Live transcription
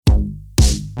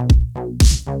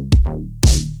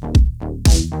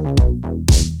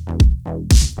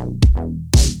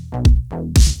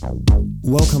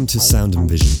Welcome to Sound and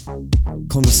Vision,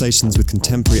 conversations with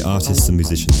contemporary artists and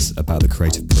musicians about the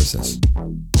creative process.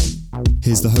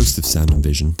 Here's the host of Sound and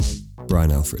Vision, Brian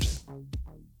Alfred.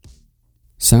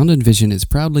 Sound and Vision is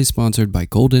proudly sponsored by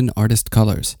Golden Artist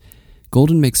Colors.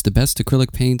 Golden makes the best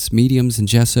acrylic paints, mediums, and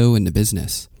gesso in the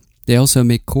business. They also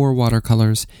make core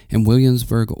watercolors and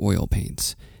Williamsburg oil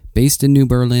paints. Based in New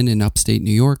Berlin in upstate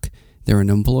New York, they're an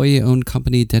employee-owned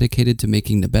company dedicated to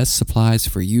making the best supplies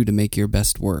for you to make your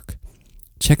best work.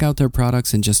 Check out their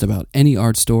products in just about any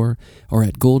art store or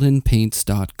at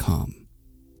goldenpaints.com.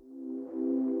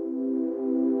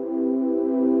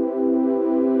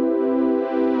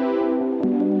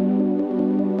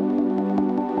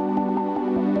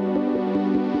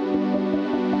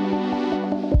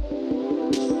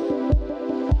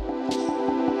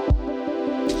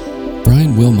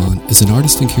 Brian Willmont is an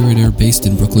artist and curator based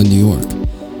in Brooklyn, New York.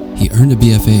 He earned a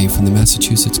BFA from the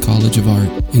Massachusetts College of Art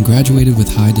and graduated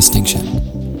with high distinction.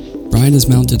 Brian has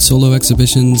mounted solo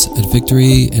exhibitions at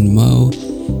Victory and Mo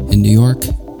in New York,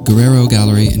 Guerrero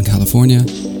Gallery in California,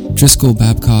 Driscoll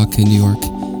Babcock in New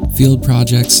York, Field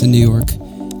Projects in New York,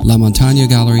 La Montagne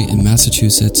Gallery in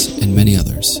Massachusetts, and many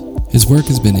others. His work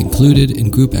has been included in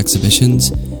group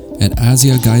exhibitions at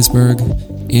Asia Geisberg,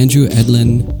 Andrew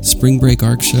Edlin, Spring Break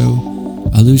Art Show,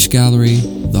 Alush Gallery,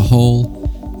 The Hole,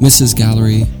 Mrs.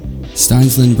 Gallery,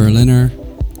 Steinsland Berliner,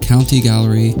 County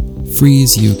Gallery,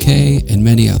 Frieze UK, and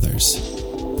many others.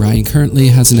 Brian currently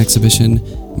has an exhibition,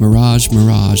 Mirage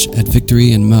at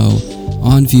Victory and Mo,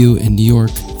 on view in New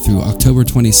York through October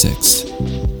 26.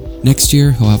 Next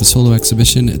year, he'll have a solo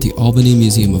exhibition at the Albany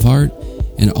Museum of Art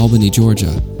in Albany,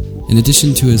 Georgia. In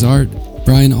addition to his art,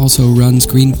 Brian also runs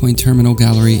Greenpoint Terminal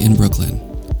Gallery in Brooklyn.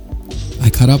 I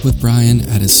caught up with Brian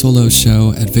at his solo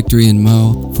show at Victory and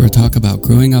Mo for a talk about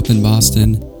growing up in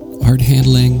Boston, art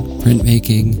handling,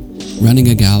 printmaking, running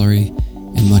a gallery,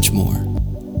 and much more.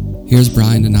 Here's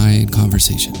Brian and I in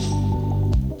conversation.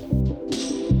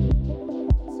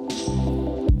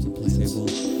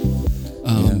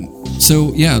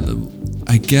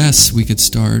 I guess we could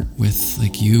start with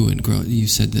like you and you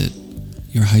said that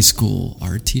your high school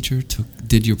art teacher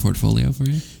did your portfolio for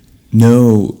you?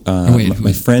 No,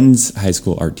 my friend's high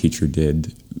school art teacher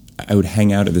did. I would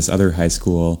hang out at this other high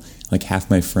school. Like half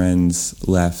my friends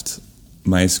left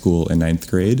my school in 9th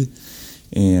grade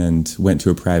and went to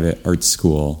a private art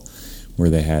school where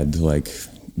they had like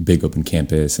big open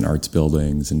campus and arts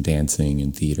buildings and dancing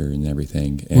and theater and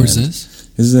everything. And where's this?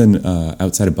 This is in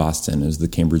outside of Boston. It was the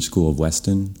Cambridge School of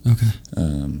Weston. Okay.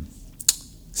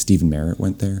 Stephen Merritt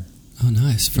went there. Oh,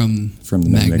 nice. From the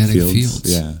Magnetic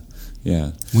Fields.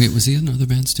 Yeah. Wait, was he in other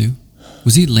bands too?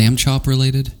 Was he Lamb Chop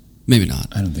related? Maybe not.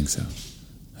 I don't think so.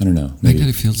 I don't know. Maybe.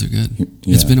 Magnetic Fields are good. Yeah.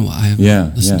 It's been a while. I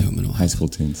haven't listened to him in a while. High school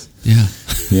tunes.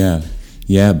 Yeah.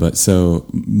 Yeah, but so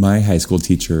my high school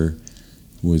teacher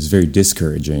was very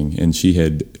discouraging, and she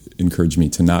had encouraged me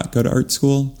to not go to art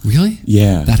school. Really?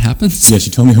 Yeah. That happens? Yeah,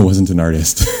 she told me I wasn't an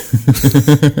artist.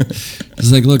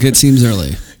 It's like, look, it seems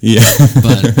early. Yeah.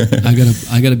 But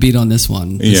I gotta beat on this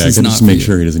one. I gotta just make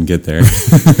sure he doesn't get there.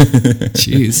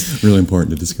 Jeez. Really important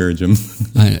to discourage him.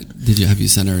 Have you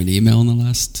sent her an email in the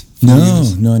last few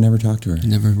years? No, I never talked to her. You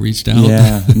never reached out?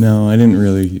 Yeah, no, I didn't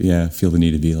really feel the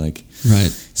need to be like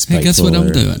spiteful. Hey, guess what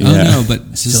I'm doing? Yeah. Oh, no, but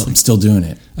I'm still doing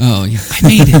it. Oh, yeah, I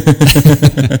made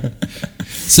it.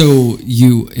 So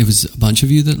it was a bunch of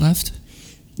you that left?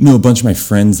 No, a bunch of my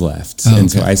friends left. Oh,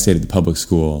 and so I stayed at the public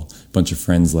school. A bunch of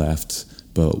friends left,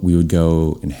 but we would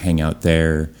go and hang out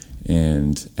there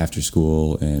and after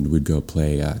school, and we'd go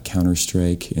play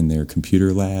Counter-Strike in their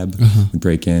computer lab. Uh-huh. We'd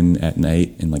break in at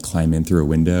night and like climb in through a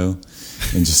window.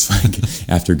 And just like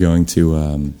after going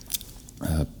to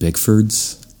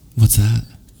Bigford's. What's that?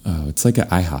 Oh, it's like an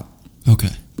IHOP. Okay.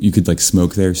 You could like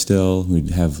smoke there still.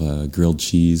 We'd have grilled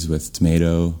cheese with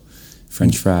tomato,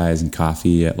 French fries, and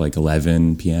coffee at like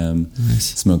 11 p.m.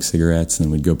 Nice. Smoke cigarettes,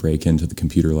 and we'd go break into the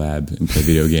computer lab and play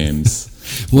video games.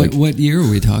 What year are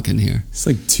we talking here? It's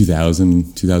like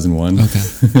 2000, 2001.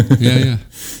 Okay.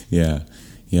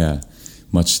 Yeah.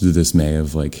 Much to the dismay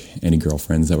of like any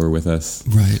girlfriends that were with us.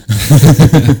 Right.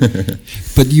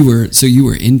 But you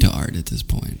were into art at this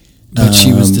point. But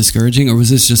she was discouraging, or was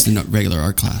this just a regular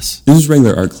art class? It was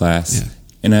regular art class. Yeah.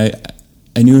 And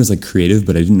I knew it was like creative,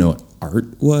 but I didn't know what art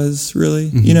was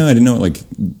really. Mm-hmm. I didn't know what like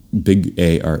big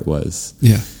A art was.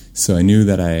 Yeah. So I knew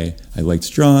that I liked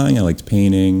drawing, I liked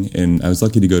painting, and I was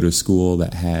lucky to go to a school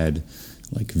that had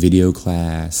like video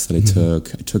class that I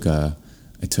took.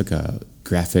 I took a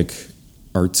graphic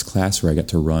arts class where I got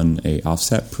to run a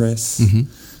offset press.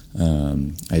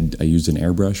 Mm-hmm. I used an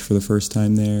airbrush for the first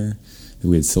time there.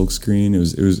 We had silkscreen.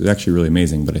 It was actually really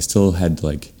amazing, but I still had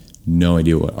like no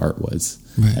idea what art was.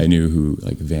 Right. I knew who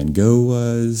like Van Gogh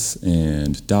was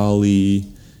and Dali,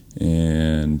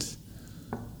 and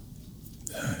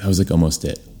that was like almost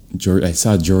it. I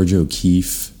saw George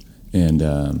O'Keeffe and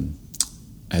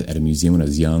at a museum when I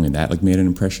was young, and that like made an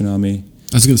impression on me.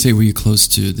 I was going to say, were you close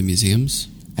to the museums?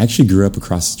 I actually grew up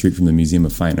across the street from the Museum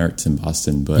of Fine Arts in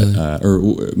Boston, but Really?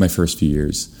 Or my first few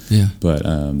years. Yeah. But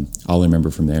all I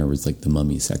remember from there was like the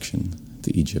mummy section,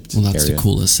 the Egypt area. Well, that's the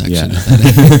coolest section. Yeah. Of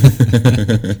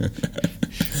that.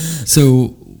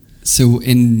 So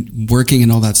in working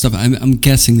and all that stuff, I'm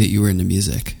guessing that you were into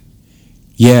music.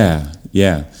 Yeah.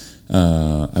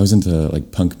 I was into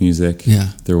like punk music.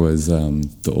 Yeah. There was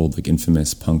the old like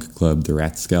infamous punk club, the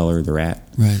Rathskeller, the Rat.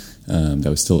 Right. That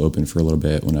was still open for a little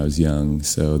bit when I was young.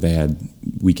 So they had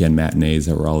weekend matinees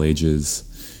that were all ages.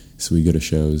 So we go to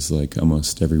shows like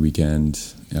almost every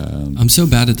weekend. I'm so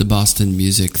bad at the Boston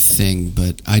music thing,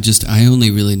 but I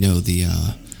only really know the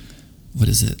what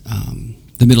is it?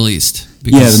 The Middle East.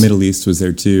 Yeah, the Middle East was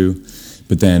there too.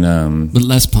 But then but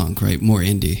less punk, right? More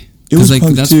indie. It was like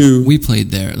punk that's too. We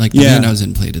played there. Like the band I was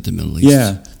in played at the Middle East.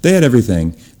 Yeah, they had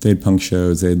everything. They had punk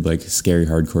shows. They had like scary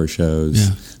hardcore shows.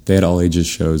 Yeah. They had all ages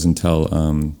shows until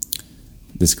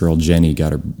this girl Jenny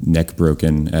got her neck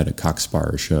broken at a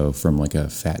Cockspar show from like a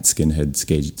fat skinhead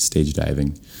stage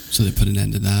diving. So they put an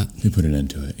end to that. They put an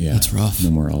end to it. Yeah, that's rough. No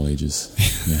more all ages.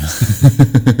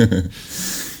 Yeah,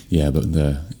 yeah, but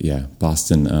the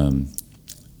Boston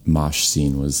mosh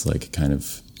scene was like kind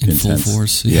of in intense. Full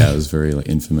force. Yeah, it was very like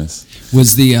infamous.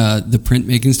 Was the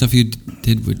printmaking stuff you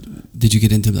did you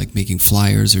get into like making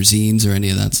flyers or zines or any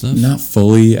of that stuff? Not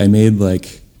fully. I made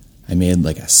like a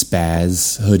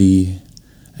Spaz hoodie.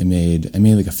 I made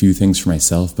like a few things for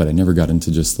myself, but I never got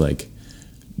into just like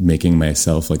making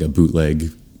myself like a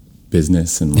bootleg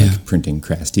business and like printing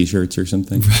Crass t-shirts or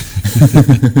something,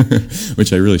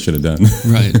 which I really should have done.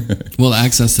 Right. Well,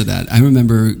 access to that. I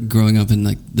remember growing up in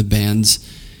like the bands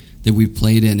that we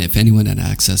played in, if anyone had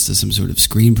access to some sort of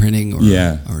screen printing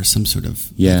or some sort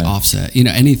of like offset,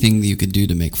 anything that you could do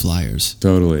to make flyers.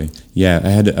 Totally. Yeah. I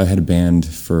had a band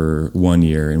for 1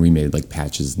 year and we made like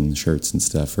patches and shirts and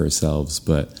stuff for ourselves,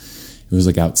 but it was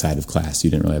like outside of class.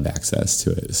 You didn't really have access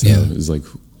to it. So it was like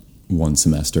one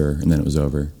semester and then it was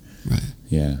over. Right.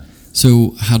 Yeah.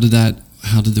 So how did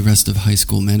the rest of high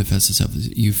school manifest itself?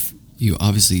 You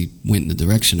obviously went in the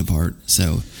direction of art,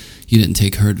 so you didn't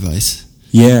take her advice.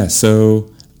 Yeah, so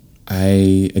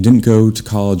I didn't go to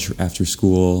college after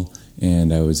school,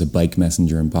 and I was a bike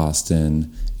messenger in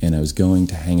Boston, and I was going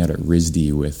to hang out at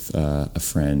RISD with a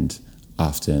friend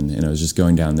often, and I was just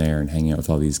going down there and hanging out with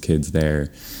all these kids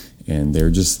there, and they were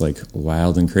just like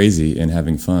wild and crazy and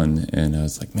having fun, and I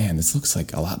was like, man, this looks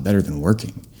like a lot better than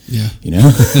working. Yeah.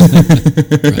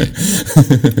 Right.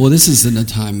 Well, this is in a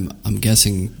time, I'm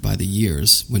guessing, by the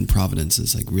years when Providence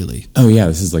is like really... Oh, yeah,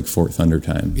 this is like Fort Thunder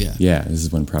time. Yeah. Yeah, this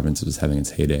is when Providence was having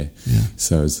its heyday. Yeah.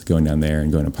 So I was going down there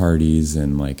and going to parties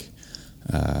and like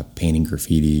painting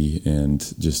graffiti and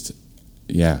just,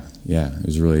 it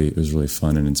was really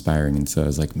fun and inspiring. And so I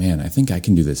was like, man, I think I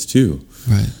can do this too.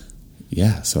 Right.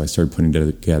 Yeah, so I started putting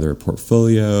together a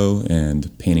portfolio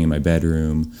and painting in my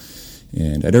bedroom.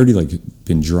 And I'd already like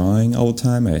been drawing all the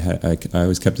time. I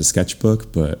always kept a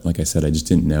sketchbook, but like I said, I just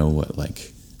didn't know what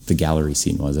like the gallery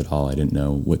scene was at all. I didn't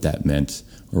know what that meant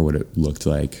or what it looked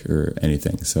like or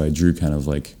anything. So I drew kind of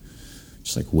like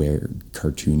just like weird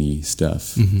cartoony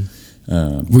stuff.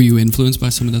 Mm-hmm. Were you influenced by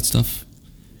some of that stuff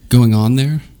going on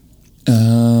there? I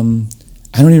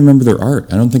don't even remember their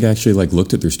art. I don't think I actually like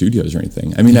looked at their studios or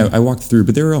anything. I mean, I walked through,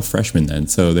 but they were all freshmen then,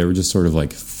 so they were just sort of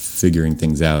like figuring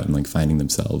things out and like finding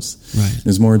themselves. Right. It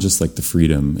was more just like the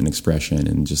freedom and expression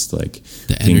and just like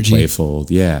the being energy. Playful.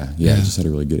 Yeah. It just had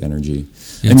a really good energy.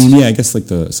 Yeah, I guess like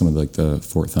some of like the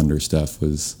Fort Thunder stuff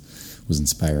was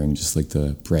inspiring, just like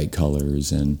the bright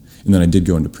colors and then I did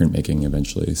go into printmaking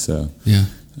eventually. So it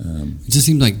just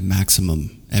seemed like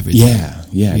maximum everything.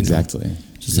 Yeah, exactly.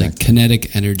 Just like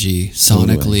kinetic energy,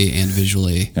 sonically and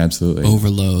visually. Absolutely.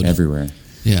 Overload. Everywhere.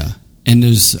 Yeah. And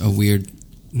there's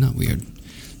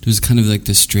there's kind of like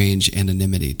this strange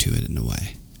anonymity to it in a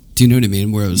way. Do you know what I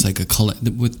mean? Where it was like with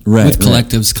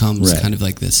collectives comes kind of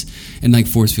like this, and like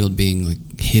force field being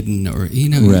like hidden or from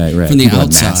the People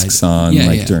outside, had masks on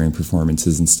during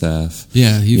performances and stuff.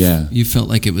 Yeah, you felt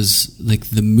like it was like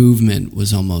the movement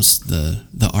was almost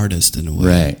the artist in a way,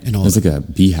 right? And it was like a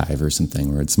beehive or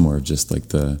something, where it's more of just like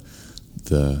the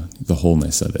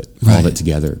wholeness of it. All of it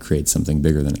together creates something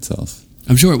bigger than itself.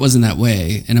 I'm sure it wasn't that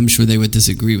way, and I'm sure they would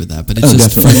disagree with that. But it's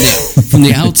just from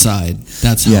the outside,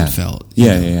 that's how it felt.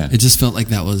 Yeah. It just felt like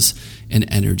that was an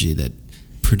energy that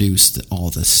produced all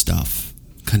this stuff.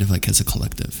 kind of like as a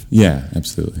collective. Yeah,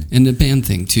 absolutely. And the band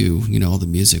thing too, you know, all the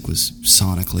music was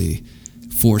sonically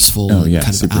forceful. Oh, yeah,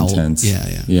 kind super of intense.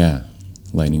 Yeah,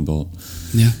 lightning bolt.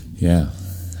 Yeah.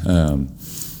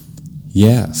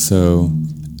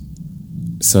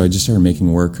 So I just started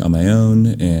making work on my own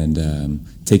and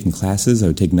taking classes. I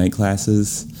would take night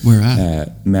classes. Where at?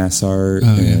 At Mass Art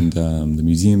and the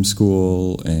museum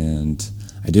school. And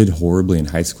I did horribly in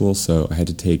high school, so I had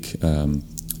to take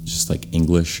just like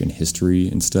English and history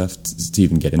and stuff to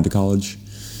even get into college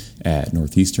at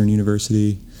Northeastern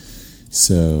University.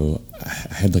 So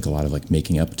I had like a lot of like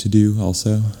making up to do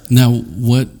also. Now,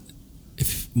 what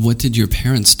did your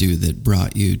parents do that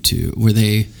brought you to? Were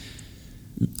they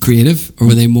creative or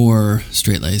were they more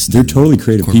straight-laced? They're totally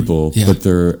creative people, yeah. but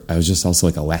I was just also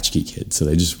like a latchkey kid, so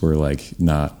they just were like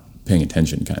not paying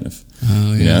attention, kind of.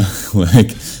 Oh, yeah. You know,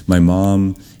 like my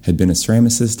mom had been a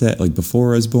ceramicist at like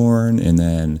before I was born, and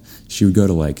then she would go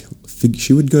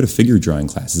to figure drawing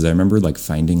classes. I remember like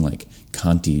finding like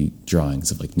Conti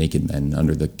drawings of like naked men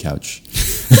under the couch.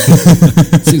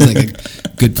 Seems like a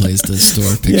good place to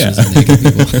store pictures of naked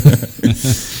people.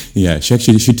 Yeah,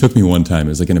 she took me one time. It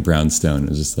was like in a brownstone. It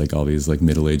was just like all these like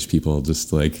middle-aged people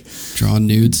just like drawing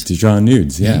nudes. Drawing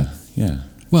nudes, yeah.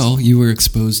 Well, you were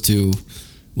exposed to.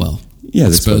 Well, yeah,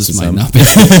 exposed might not be.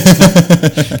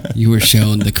 You were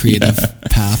shown the creative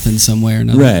path in some way or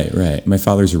another. Right. My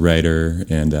father's a writer,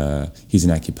 and he's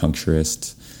an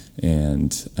acupuncturist,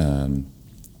 and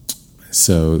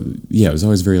so yeah, it was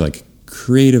always very like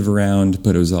creative around,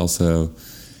 but it was also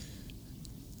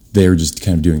they were just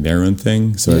kind of doing their own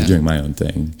thing, so I was doing my own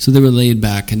thing. So they were laid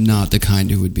back and not the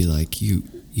kind who would be like, you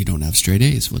don't have straight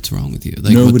A's. What's wrong with you?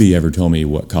 Like, nobody ever told me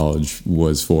what college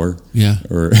was for. Yeah.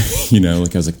 Or, you know,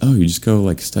 like I was like, oh, you just go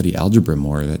like study algebra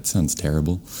more. That sounds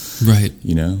terrible. Right.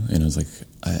 You know? And I was like,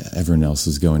 everyone else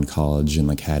was going to college and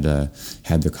like had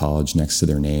their college next to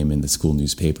their name in the school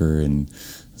newspaper. And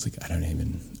I was like, I don't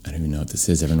even know what this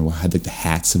is. Everyone had like the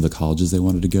hats of the colleges they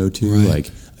wanted to go to like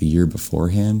a year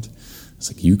beforehand.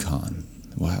 It's like UConn.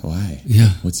 Why?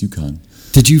 Yeah. What's UConn?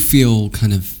 Did you feel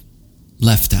kind of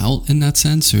left out in that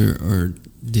sense, or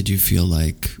did you feel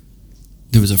like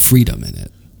there was a freedom in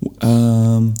it?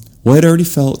 Well, I'd already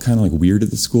felt kind of like weird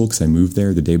at the school because I moved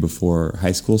there the day before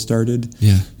high school started.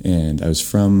 Yeah. And I was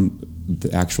from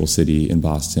the actual city in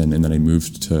Boston, and then I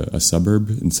moved to a suburb,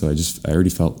 and so I already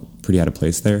felt pretty out of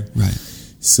place there. Right.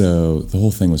 So the whole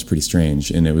thing was pretty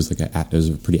strange, and it was like it was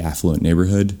a pretty affluent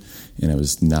neighborhood, and I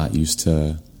was not used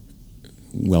to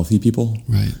wealthy people.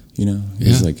 Right. You know, it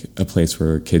was like a place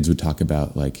where kids would talk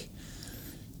about like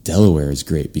Delaware is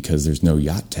great because there's no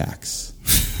yacht tax.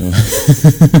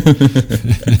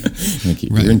 Like,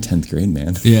 you're in 10th grade,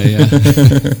 man. Yeah.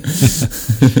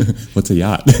 What's a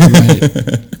yacht? Right.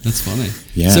 That's funny.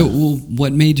 Yeah. So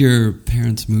what made your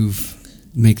parents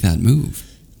make that move?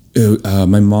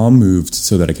 My mom moved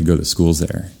so that I could go to schools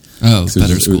there. Oh,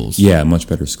 better schools. Yeah, much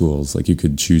better schools. Like you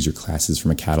could choose your classes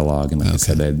from a catalog, and like I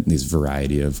said, they had these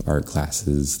variety of art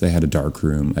classes. They had a dark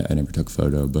room. I never took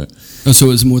photo, but so it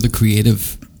was more the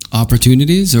creative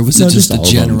opportunities, or was it just the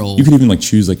general? You could even like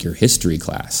choose like your history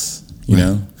class. You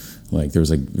know, like there was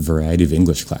like a variety of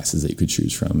English classes that you could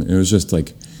choose from. It was just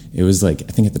like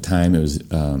I think at the time it was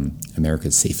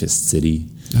America's safest city.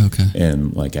 Okay,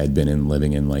 and like I'd been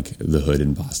living in like the hood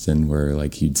in Boston, where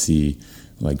like you'd see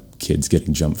like kids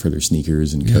getting jumped for their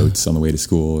sneakers and coats on the way to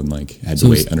school, and like had to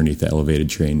wait underneath the elevated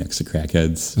train next to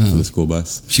crackheads for the school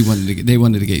bus. They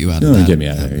wanted to get you out of that. They wanted to get me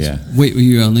out of there, yeah. Wait, were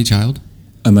you your only child?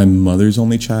 My mother's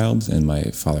only child, and my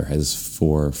father has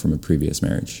 4 from a previous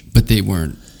marriage. But they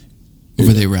weren't.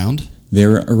 Were they around? They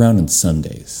were around on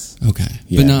Sundays. Okay,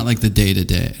 yeah. But not like the day to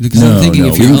day. No, if we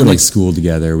didn't go to like school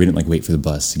together. We didn't like wait for the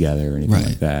bus together or anything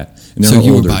like that. And so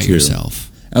you were by yourself.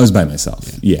 I was by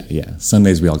myself. Yeah.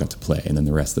 Sundays we all got to play, and then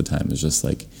the rest of the time it was just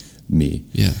like me.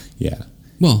 Yeah.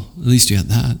 Well, at least you had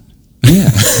that.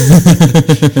 Yeah.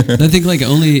 I think like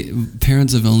only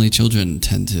parents of only children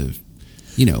tend to,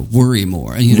 worry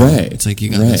more. Right. It's like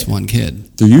you got this one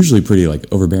kid. They're usually pretty like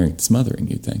overbearing and smothering,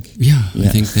 you'd think. Yeah, I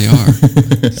think they are.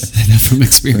 Say that from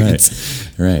experience.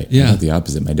 Right. Yeah. About the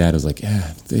opposite. My dad was like,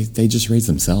 they just raise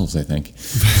themselves, I think.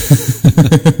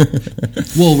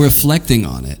 Well, reflecting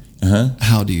on it,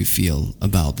 how do you feel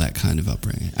about that kind of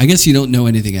upbringing? I guess you don't know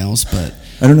anything else, but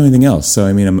I don't know anything else, so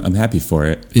I mean, I'm happy for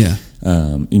it. Yeah.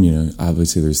 And,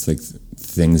 obviously, there's like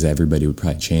things everybody would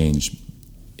probably change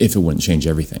if it wouldn't change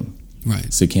everything.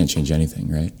 Right. So you can't change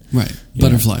anything, right? Right.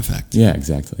 Butterfly effect. Yeah,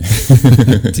 exactly.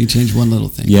 So you change one little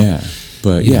thing. Yeah.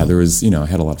 But there was, I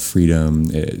had a lot of freedom.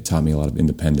 It taught me a lot of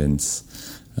independence.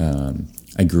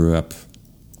 I grew up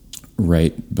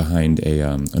right behind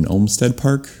an Olmsted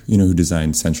Park, who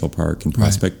designed Central Park and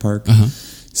Prospect Park. Uh-huh.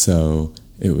 So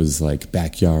it was like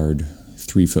backyard,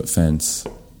 3-foot fence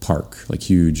park, like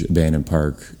huge abandoned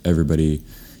park. Everybody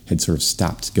had sort of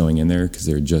stopped going in there because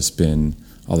there had just been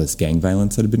all this gang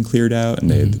violence that had been cleared out, and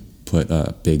they had put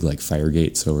big like fire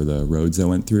gates over the roads I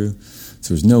went through. So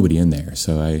there was nobody in there.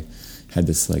 So I had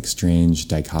this like strange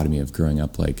dichotomy of growing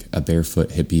up like a barefoot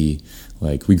hippie.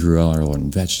 Like we grew all our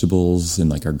own vegetables in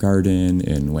like our garden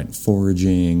and went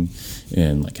foraging,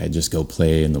 and like I'd just go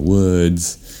play in the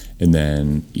woods. And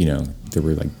then, there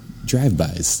were like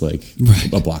drive-bys like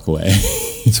a block away.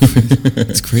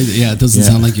 It's crazy. Yeah, it doesn't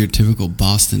sound like your typical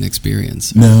Boston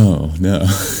experience. No.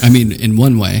 I mean, in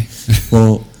one way.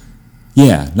 Well,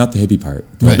 yeah, not the hippie part.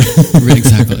 Right,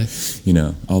 exactly.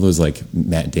 All those like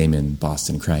Matt Damon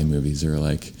Boston crime movies are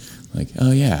like,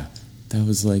 oh yeah, that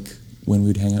was like when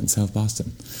we'd hang out in South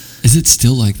Boston. Is it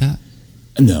still like that?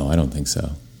 No, I don't think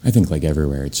so. I think like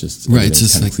everywhere, it's just it's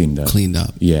just kind like of cleaned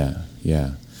up. Yeah.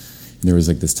 And there was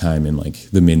like this time in like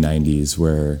the mid '90s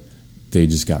where they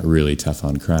just got really tough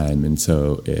on crime, and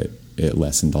so it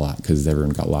lessened a lot because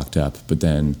everyone got locked up. But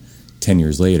then 10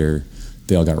 years later,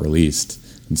 they all got released.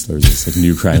 And so there's this like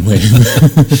new crime wave.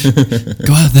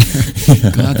 Go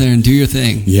out there and do your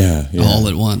thing. Yeah. All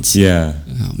at once. Yeah.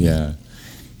 Oh, yeah.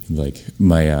 Like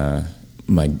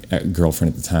my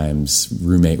girlfriend at the time's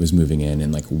roommate was moving in,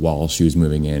 and like while she was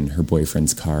moving in, her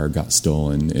boyfriend's car got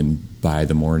stolen, and by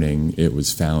the morning it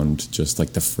was found just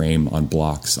like the frame on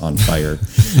blocks on fire.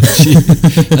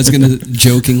 I was going to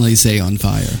jokingly say on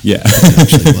fire. Yeah. It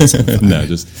actually was on fire. No,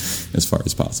 just as far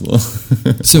as possible.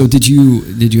 So did you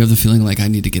have the feeling like I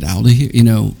need to get out of here?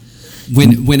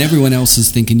 When everyone else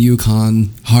is thinking UConn,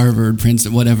 Harvard,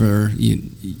 Princeton, whatever,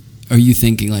 are you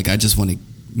thinking like I just want to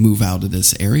move out of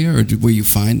this area, or were you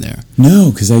fine there?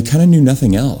 No, because I kind of knew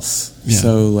nothing else. Yeah.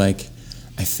 So like,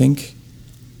 I think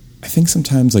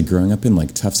sometimes like growing up in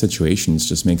like tough situations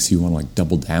just makes you want to like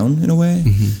double down in a way.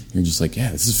 Mm-hmm. You're just like,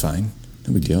 yeah, this is fine,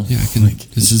 no big deal. Yeah,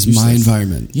 this is my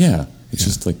environment. Yeah, it's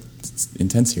just like it's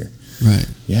intense here. Right.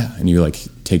 Yeah, and you like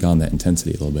take on that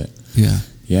intensity a little bit. Yeah.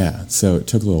 Yeah, so it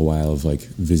took a little while of like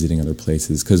visiting other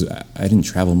places because I didn't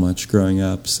travel much growing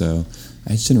up, so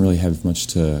I just didn't really have much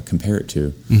to compare it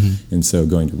to. Mm-hmm. And so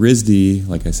going to RISD,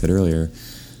 like I said earlier,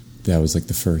 that was like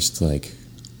the first like,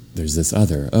 there's this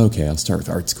other, okay, I'll start with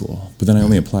art school. But then I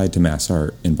only applied to Mass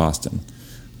Art in Boston.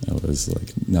 I was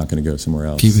like not going to go somewhere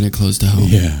else. Keeping it close to home.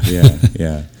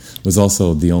 Yeah. It was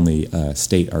also the only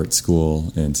state art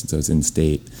school, and since I was in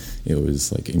state, it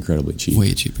was like incredibly cheap.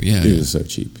 Way cheaper, yeah. It was so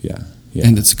cheap, yeah.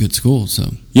 And it's a good school, so.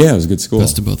 Yeah, it was a good school.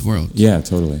 Best of both worlds. Yeah,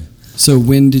 totally. So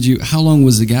how long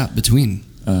was the gap between?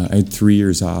 I had 3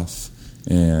 years off,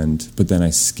 but then I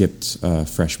skipped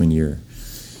freshman year.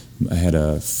 I had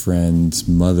a friend's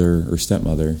mother or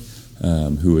stepmother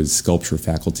who was sculpture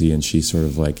faculty, and she sort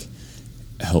of like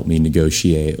helped me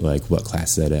negotiate like what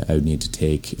classes I would need to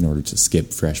take in order to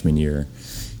skip freshman year,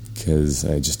 because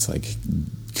I just like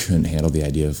couldn't handle the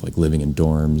idea of like living in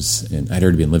dorms, and I'd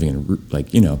already been living in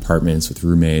like apartments with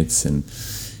roommates and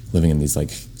living in these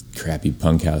like crappy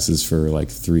punk houses for like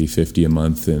 $350 a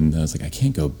month, and I was like, I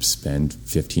can't go spend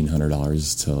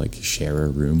 $1,500 to like share a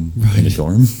room in a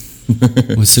dorm.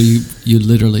 Well, so you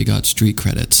literally got street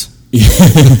credits. Yeah.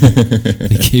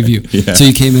 They gave you. Yeah. So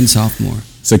you came in sophomore.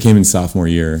 So I came in sophomore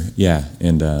year, yeah,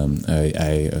 and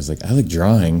I was like, I like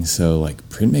drawing, so like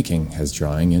printmaking has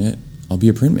drawing in it. I'll be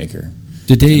a printmaker.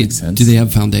 Do they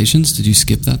have foundations? Did you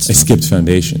skip that stuff? I skipped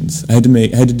foundations. I had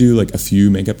to do like a few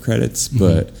makeup credits,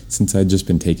 but since I'd just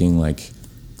been taking like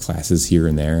classes here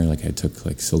and there, like I took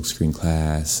like silkscreen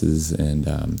classes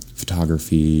and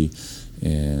photography,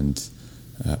 and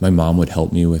my mom would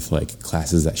help me with like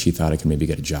classes that she thought I could maybe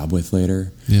get a job with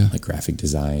later, like graphic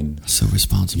design. So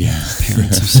responsible. Yeah.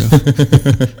 Parents are so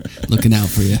looking out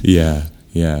for you.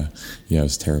 Yeah, I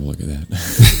was terrible at that.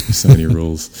 So many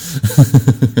rules.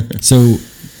 So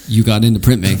you got into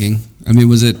printmaking. I mean,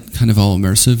 was it kind of all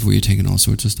immersive? Were you taking all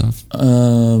sorts of stuff?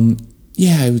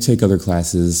 Yeah, I would take other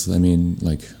classes. I mean,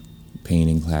 like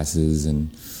painting classes,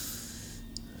 and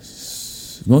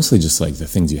mostly just like the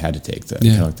things you had to take, kind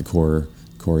of like the core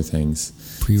things.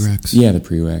 Prereqs. Yeah, the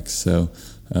prereqs. So,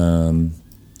 I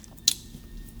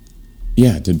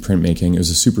did printmaking. It was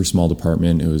a super small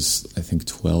department. It was, I think,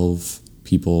 12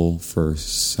 people for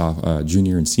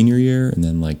junior and senior year, and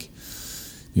then like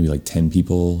maybe like 10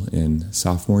 people in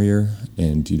sophomore year,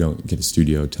 and you don't get a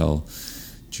studio till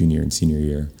junior and senior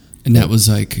year. And that was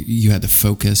like you had to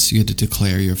focus, you had to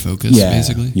declare your focus,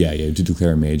 basically? Yeah, you had to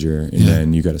declare a major, and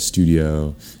then you got a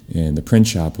studio, and the print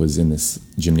shop was in this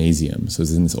gymnasium. So it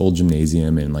was in this old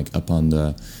gymnasium, and like up on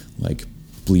the like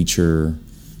bleacher,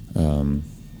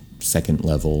 second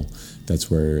level. That's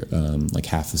where like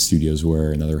half the studios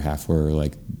were, another half were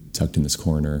like tucked in this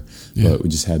corner. Yeah. But we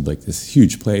just had like this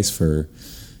huge place for,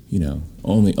 you know,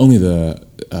 only the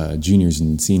juniors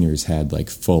and seniors had like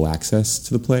full access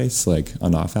to the place, like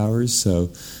on off hours. So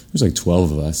there's like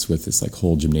 12 of us with this like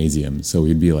whole gymnasium. So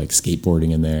we'd be like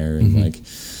skateboarding in there and like,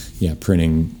 yeah,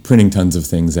 printing tons of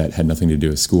things that had nothing to do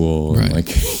with school, and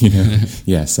like, you know,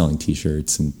 yeah, selling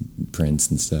T-shirts and prints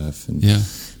and stuff, and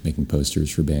making posters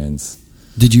for bands.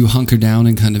 Did you hunker down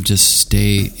and kind of just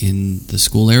stay in the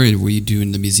school area? Were you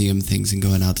doing the museum things and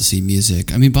going out to see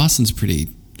music? I mean, Boston's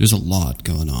there's a lot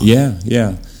going on. Yeah.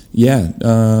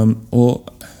 Well,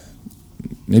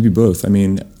 maybe both. I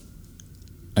mean,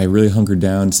 I really hunkered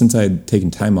down. Since I'd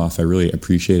taken time off, I really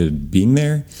appreciated being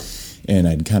there. And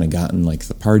I'd kind of gotten like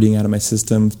the partying out of my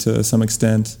system to some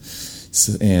extent.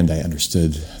 So, and I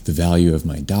understood the value of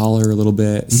my dollar a little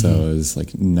bit. Mm-hmm. So I was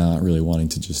like not really wanting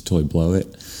to just totally blow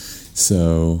it.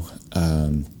 So,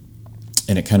 and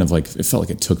it kind of like, it felt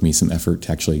like it took me some effort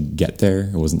to actually get there.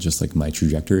 It wasn't just like my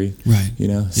trajectory, right? You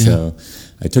know? Yeah. So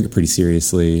I took it pretty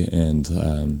seriously and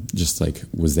just like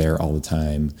was there all the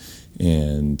time.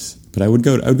 But I would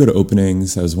go to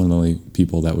openings. I was one of the only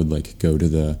people that would like go to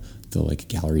the like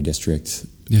gallery district,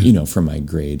 you know, from my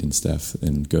grade and stuff,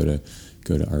 and go to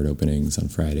art openings on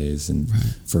Fridays, and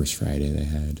first Friday they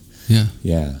had.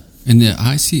 Yeah. And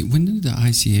when did the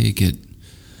ICA get?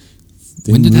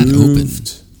 When did that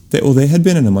open? They had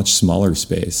been in a much smaller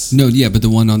space. No, yeah, but the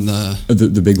one on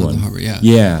the big one. The harbor,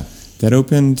 yeah, that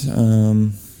opened.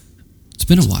 It's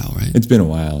been a while, right? It's been a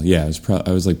while. Yeah,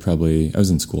 I was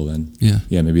in school then.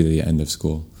 Yeah, maybe the end of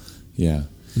school. Yeah,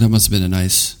 that must have been a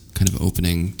nice kind of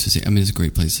opening to see. I mean, it's a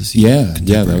great place to see. Yeah,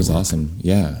 that was awesome.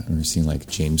 Yeah, I remember seeing like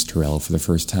James Turrell for the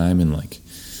first time and like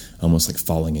almost like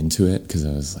falling into it because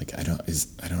I was like, I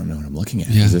don't know what I'm looking at.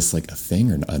 Yeah. Is this like a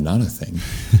thing or not a thing?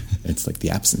 It's like the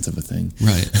absence of a thing.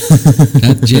 Right.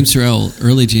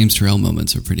 Early James Turrell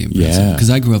moments are pretty impressive. Because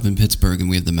I grew up in Pittsburgh and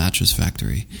we have the Mattress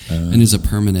Factory, and there's a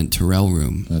permanent Turrell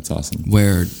room. That's awesome.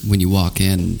 Where when you walk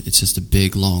in, it's just a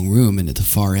big long room, and at the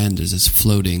far end there's this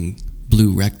floating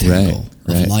blue rectangle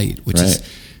of light, which is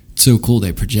so cool.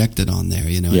 They project it on there,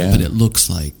 you know, but it looks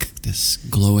like this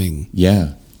glowing.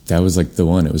 Yeah, that was like the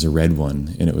one. It was a red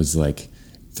one, and it was like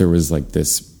there was like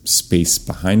this space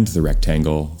behind the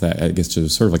rectangle that I guess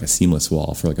was sort of like a seamless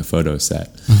wall for like a photo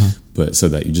set, but so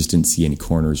that you just didn't see any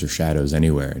corners or shadows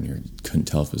anywhere, and you couldn't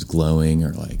tell if it was glowing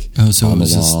or like so on it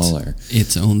was the wall or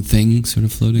its own thing sort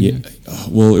of floating. Yeah,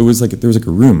 well, it was like there was like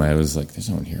a room. I was like, "There's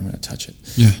no one here. I'm going to touch it."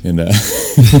 Yeah, and and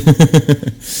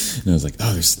I was like,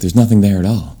 "Oh, there's nothing there at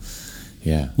all."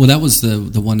 Yeah. Well, that was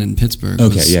the one in Pittsburgh.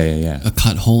 Okay. Yeah. A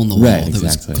cut hole in the wall that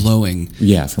was glowing.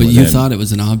 Yeah. But you thought it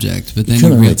was an object. But then you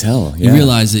couldn't really tell. Yeah. You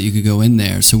realized that you could go in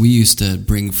there. So we used to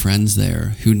bring friends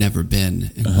there who'd never been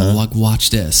and like,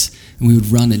 watch this, and we would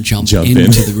run and jump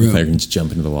into the room. I can just jump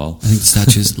into the wall. I think the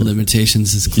statute's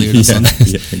limitations has cleared us on that.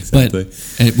 Yeah, exactly.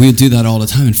 But we would do that all the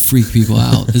time and freak people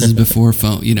out. This is before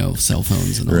cell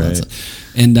phones and all that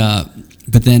stuff. And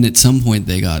but then at some point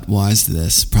they got wise to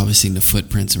this, probably seeing the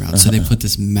footprints around. So they put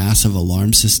this massive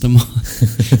alarm system on.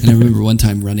 And I remember one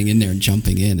time running in there and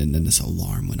jumping in, and then this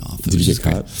alarm went off. Did you get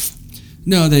caught?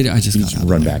 No, I just got out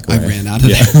run of there. Back away. I ran out of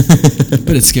there.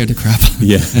 But it scared the crap out of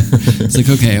me. It's like,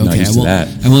 okay,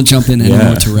 I won't jump in any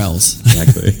more Turrells.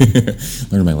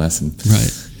 Exactly. Learn my lesson.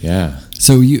 Right. Yeah.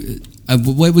 So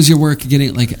what was your work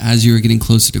getting, like, as you were getting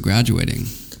closer to graduating?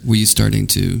 Were you starting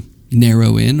to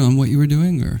narrow in on what you were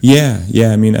doing, or? Yeah.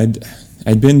 I mean,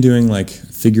 I'd been doing like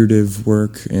figurative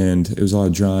work, and it was a lot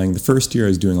of drawing. The first year I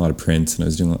was doing a lot of prints, and I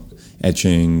was doing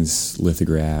etchings,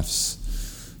 lithographs.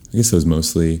 I guess those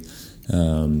mostly.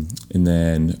 And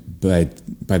then by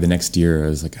the next year, I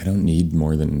was like, I don't need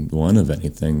more than one of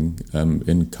anything.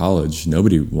 In college,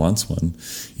 nobody wants one,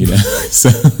 you know. So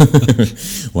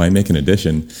why make an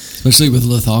addition? Especially with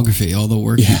lithography, all the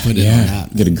work you put in on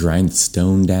that. You got to grind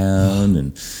stone down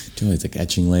and do all these like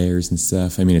etching layers and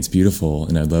stuff. I mean, it's beautiful,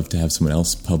 and I'd love to have someone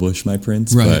else publish my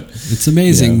prints. Right, but, it's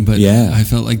amazing. But I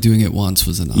felt like doing it once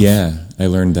was enough. Yeah, I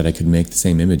learned that I could make the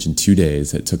same image in 2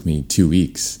 days. It took me 2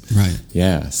 weeks. Right.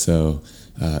 Yeah. So.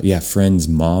 Friend's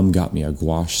mom got me a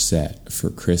gouache set for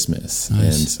Christmas.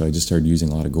 Nice. And so I just started using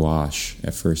a lot of gouache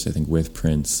at first, I think, with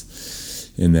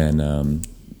prints, and then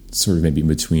sort of maybe in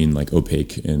between like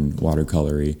opaque and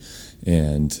watercolory,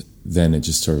 and then it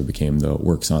just sort of became the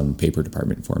works on paper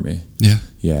department for me.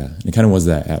 Yeah, and it kind of was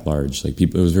that at large. Like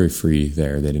people, it was very free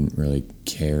there. They didn't really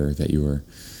care that you were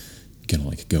gonna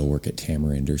like go work at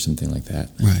Tamarind or something like that.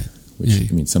 Right.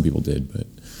 Which I mean, some people did, but.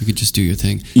 You could just do your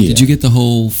thing. Yeah. Did you get the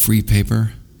whole free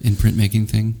paper in printmaking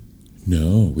thing?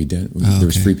 No, we didn't. There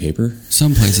was free paper.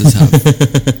 Some places have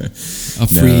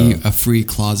a free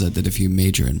closet that if you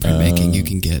major in printmaking, you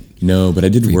can get. No, but I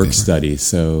did work paper. study.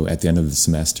 So at the end of the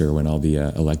semester, when all the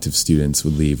elective students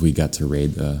would leave, we got to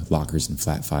raid the lockers and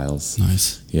flat files.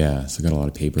 Nice. Yeah, so I got a lot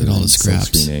of paper, Get all the and scraps,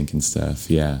 silkscreen ink and stuff.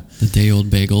 Yeah, the day-old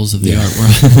bagels of the art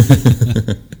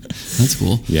world. That's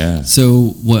cool. Yeah.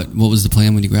 So what was the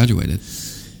plan when you graduated?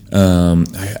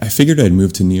 I figured I'd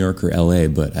move to New York or LA,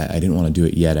 but I didn't want to do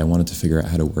it yet. I wanted to figure out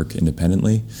how to work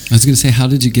independently. I was going to say, how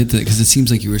did you get to that? Because it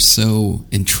seems like you were so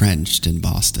entrenched in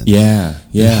Boston. Yeah.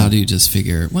 And how do you just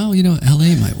figure, well,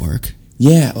 LA might work?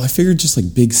 Yeah, well, I figured just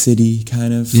like big city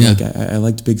kind of. Yeah. Like I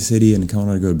liked big city and kind of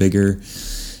wanted to go bigger.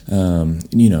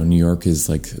 New York is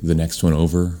like the next one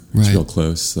over. It's real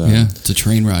close. It's a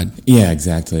train ride. Yeah,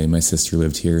 exactly. My sister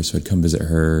lived here, so I'd come visit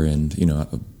her. And,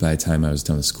 by the time I was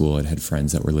done with school, I'd had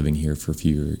friends that were living here for a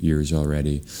few years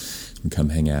already and come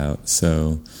hang out.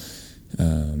 So,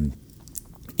 I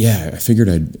figured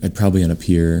I'd probably end up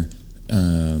here,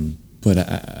 but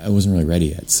I wasn't really ready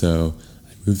yet. So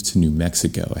I moved to New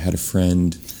Mexico. I had a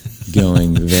friend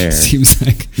going there. Seems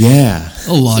like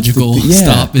a logical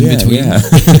stop in between. Yeah.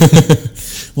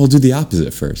 Well, do the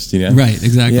opposite first, Right,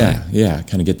 exactly. Yeah,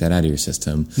 kind of get that out of your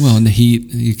system. Well, in the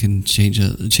heat, you can change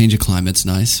a climate's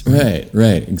nice. Right,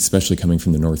 especially coming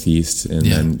from the Northeast, and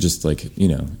then just like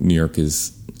New York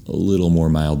is a little more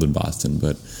mild than Boston,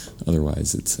 but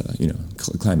otherwise it's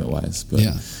climate-wise. But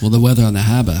well, the weather on the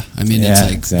Haba, it's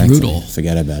like exactly. brutal.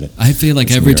 Forget about it. I feel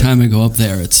like every time I go up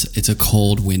there, it's a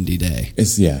cold, windy day.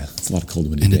 It's a lot of cold,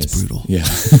 windy days, and it's brutal. Yeah.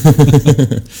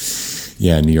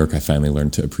 Yeah, in New York, I finally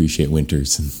learned to appreciate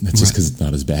winters, and that's just because it's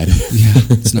not as bad.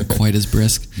 It's not quite as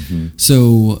brisk. Mm-hmm.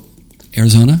 So,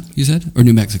 Arizona, you said? Or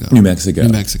New Mexico? New Mexico.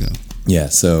 Yeah,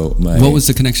 so what was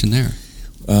the connection there?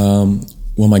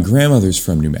 Well, my grandmother's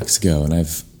from New Mexico, and I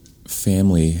have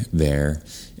family there,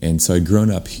 and so I'd grown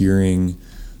up hearing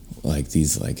like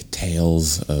these like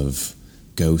tales of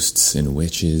ghosts and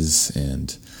witches,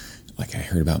 and like I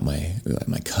heard about my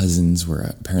cousins were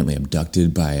apparently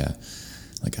abducted by a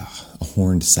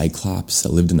horned cyclops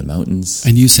that lived in the mountains.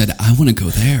 And you said, I want to go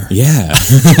there. Yeah.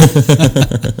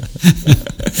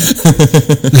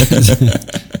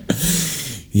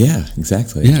 Yeah,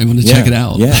 exactly. Yeah, I want to check it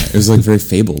out. Yeah, it was like very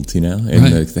fabled, And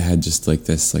Right. they had just like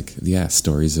this,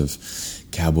 stories of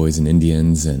cowboys and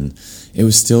Indians, and it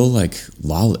was still like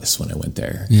lawless when I went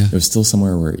there. Yeah. It was still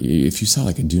somewhere where if you saw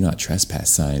like a do not trespass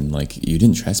sign, like you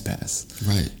didn't trespass.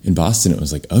 Right. In Boston, it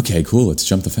was like, okay, cool, let's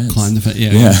jump the fence. Climb the fence,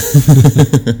 Yeah.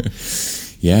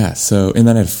 Yeah, so, and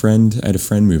then I had a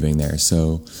friend moving there,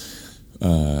 so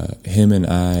him and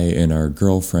I and our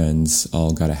girlfriends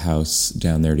all got a house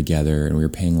down there together, and we were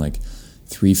paying like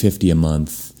 $350 a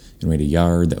month, and we had a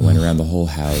yard that went around the whole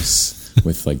house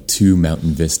with like 2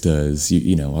 mountain vistas.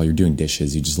 While you're doing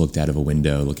dishes, you just looked out of a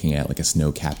window looking at like a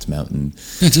snow-capped mountain.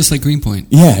 Yeah, just like Greenpoint.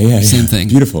 Yeah. Same thing.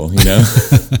 Beautiful,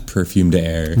 perfumed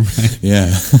air. Right. Yeah.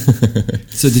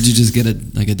 So did you just get a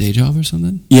day job or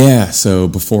something? Yeah, so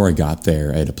before I got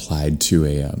there, I had applied to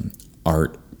a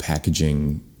art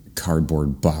packaging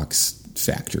cardboard box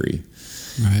factory,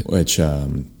 right? Which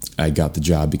I got the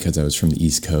job because I was from the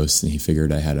East Coast, and he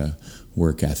figured I had a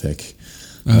work ethic.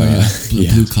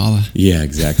 Blue collar. Yeah,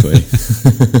 exactly.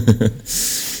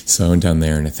 So I went down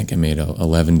there, and I think I made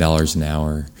 $11 an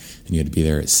hour, and you had to be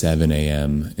there at 7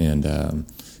 a.m. and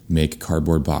make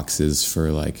cardboard boxes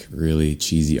for like really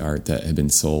cheesy art that had been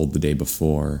sold the day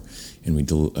before, and we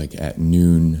at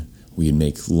noon. We'd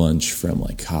make lunch from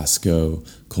like Costco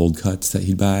cold cuts that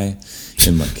he'd buy,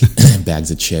 and like bags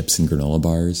of chips and granola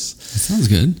bars. That sounds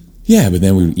good. Yeah, but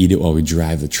then we would eat it while we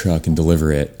drive the truck and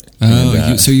deliver it.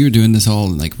 Oh, so you were doing this all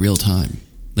in like real time,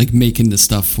 like making the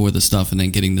stuff for the stuff and then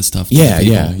getting the stuff. To Yeah.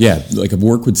 the people. Like a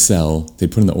work would sell,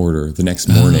 they'd put in the order. The next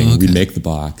morning, we'd make the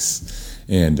box,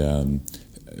 and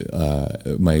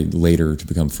my later to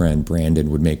become friend Brandon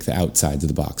would make the outsides of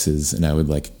the boxes, and I would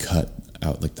like cut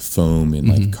out like the foam and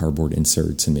like cardboard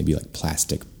inserts and maybe like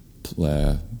plastic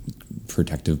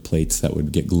protective plates that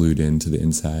would get glued into the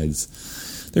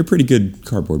insides. They're pretty good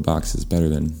cardboard boxes, better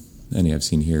than any I've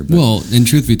seen here. But. Well, and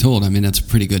truth be told, that's a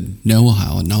pretty good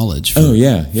know-how and knowledge. For what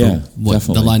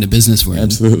definitely. the line of business we're in.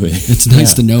 Absolutely. It's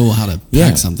nice to know how to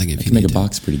pack something if you can need make to. a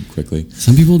box pretty quickly.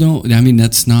 Some people don't.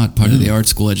 That's not part of the art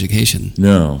school education.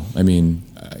 No, I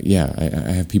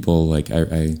have people like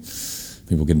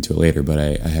people get into it later, but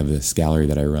I have this gallery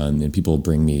that I run, and people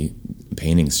bring me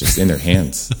paintings just in their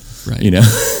hands. Right.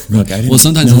 Like,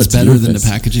 sometimes it's better than the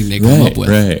packaging they come up with.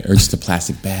 Right. Or just a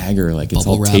plastic bag, or like it's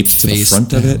all taped to the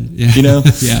front of it. Yeah.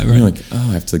 Yeah, right. And you're like, oh,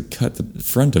 I have to cut the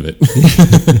front of it.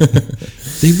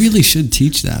 They really should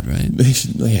teach that, right? They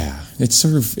should, yeah.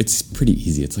 it's pretty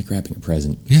easy. It's like wrapping a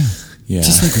present. Yeah. Yeah.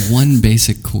 Just like one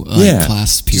basic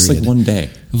class period. Just like one day.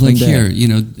 Of like, here,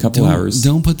 couple hours.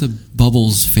 Don't put the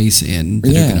bubbles face in that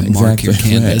are going to mark your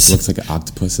canvas. Right. Looks like an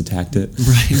octopus attacked it.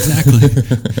 Right, exactly.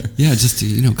 Yeah, just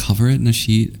to, cover it in a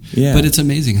sheet. Yeah. But it's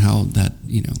amazing how that,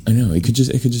 I know. It could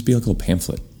just be like a little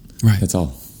pamphlet. Right. That's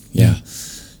all. Yeah.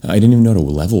 I didn't even know what a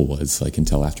level was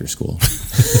until after school.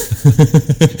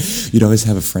 You'd always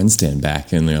have a friend stand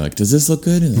back and they're like, does this look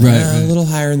good? And right. A little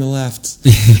higher on the left.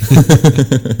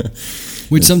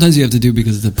 Which sometimes you have to do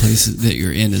because the place that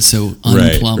you're in is so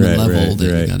unplumbed level that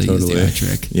you got to use the art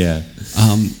trick. Yeah.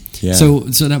 So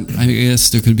that, I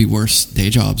guess there could be worse day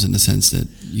jobs in the sense that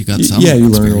you got some you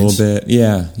experience. learn a little bit.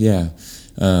 Yeah.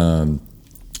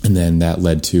 And then that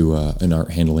led to an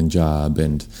art handling job.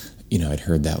 And, I'd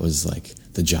heard that was like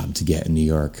the job to get in New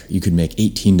York. You could make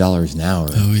 $18 an hour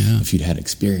if you'd had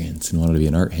experience and wanted to be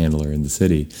an art handler in the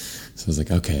city. So I was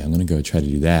like, okay, I'm going to go try to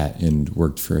do that, and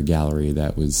worked for a gallery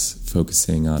that was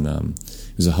focusing on,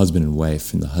 it was a husband and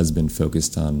wife, and the husband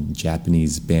focused on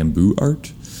Japanese bamboo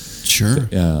art. Sure.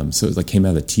 So it came out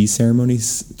of the tea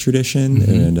ceremonies tradition,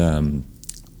 and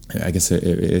I guess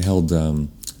it held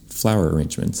flower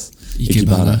arrangements.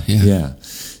 Ikebana, yeah.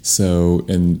 So,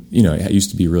 and it used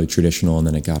to be really traditional, and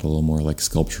then it got a little more like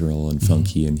sculptural and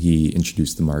funky, and he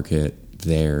introduced the market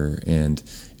there, and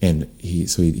he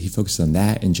focused on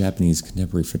that and Japanese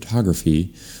contemporary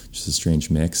photography, which is a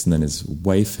strange mix. And then his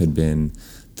wife had been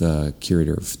the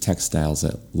curator of textiles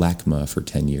at LACMA for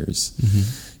 10 years.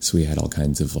 So we had all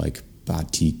kinds of like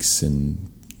batiks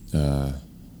and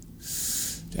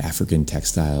African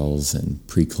textiles and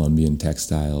pre-Columbian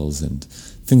textiles and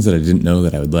things that I didn't know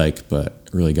that I would like, but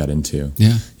really got into.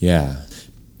 Yeah.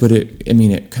 But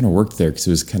it kind of worked there because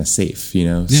it was kind of safe,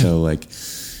 So like.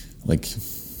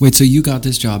 Wait, so you got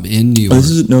this job in New York? This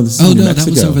is New Mexico. That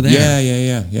was over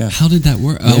there. Yeah. How did that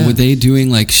work? Were they doing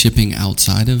like shipping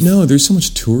outside of? No, there's so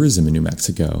much tourism in New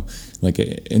Mexico.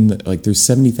 There's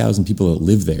 70,000 people that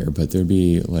live there, but there'd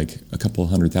be like a couple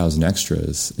 100,000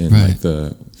 extras in like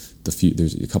the few.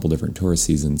 There's a couple different tourist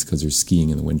seasons because there's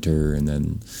skiing in the winter and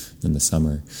then the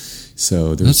summer.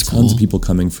 So there's tons of people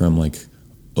coming from like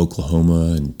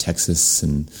Oklahoma and Texas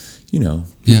and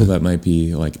people that might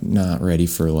be like not ready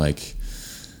for like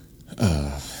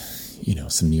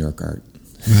some New York art.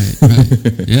 Right.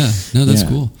 Yeah. No, that's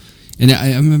cool. And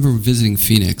I remember visiting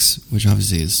Phoenix, which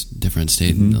obviously is a different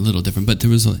state and a little different, but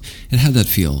it had that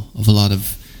feel of a lot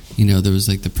of, there was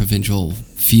like the provincial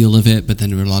feel of it, but then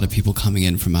there were a lot of people coming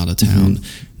in from out of town,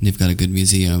 and they've got a good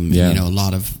museum. And, there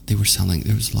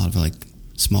was a lot of like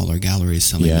smaller galleries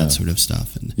selling that sort of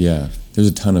stuff. And there's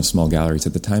a ton of small galleries.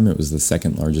 At the time, it was the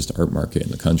second largest art market in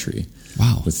the country.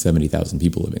 Wow. With 70,000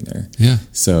 people living there. Yeah.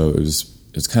 So it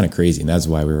was kind of crazy, and that's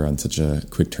why we were on such a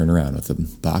quick turnaround with the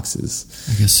boxes.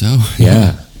 I guess so.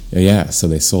 Yeah. So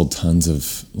they sold tons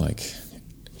of like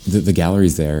the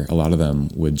galleries there. A lot of them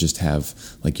would just have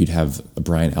like you'd have a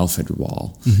Brian Alfred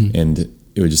wall, and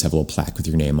it would just have a little plaque with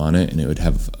your name on it, and it would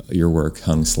have your work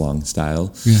hung salon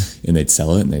style. Yeah. And they'd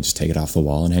sell it, and they'd just take it off the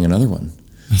wall and hang another one.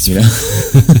 That's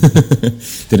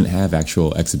Didn't have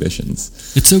actual exhibitions.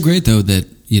 It's so great though that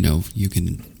you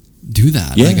can do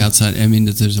that like outside. I mean,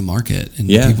 there's a market and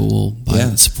people will buy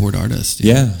and support artists.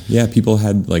 Yeah. People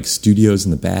had like studios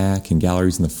in the back and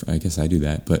galleries in the front. I guess I do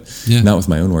that, but not with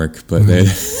my own work. But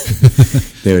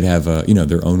they would have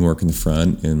their own work in the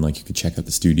front, and like you could check out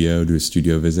the studio, do a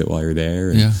studio visit while you're there,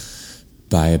 and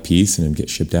buy a piece, and it'd get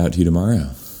shipped out to you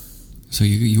tomorrow. So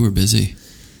you were busy.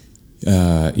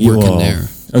 Working there.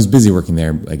 I was busy working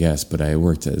there, I guess, but I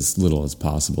worked as little as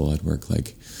possible. I'd work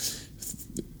like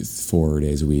 4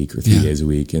 days a week or 3 days a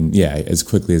week. And as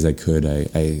quickly as I could,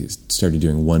 I started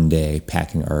doing one day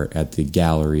packing art at the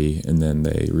gallery, and then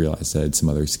they realized I had some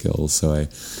other skills. So I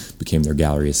became their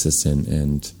gallery assistant,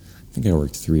 and I think I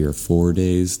worked 3 or 4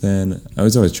 days then. I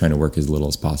was always trying to work as little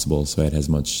as possible, so I had as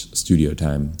much studio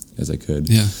time as I could.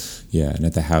 Yeah, and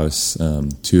at the house,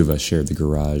 2 of us shared the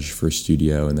garage for a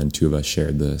studio, and then 2 of us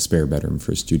shared the spare bedroom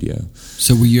for a studio.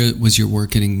 So was your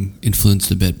work getting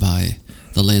influenced a bit by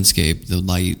the landscape, the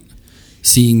light,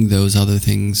 seeing those other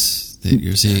things that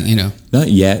you're seeing, Not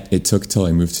yet. It took till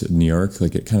I moved to New York.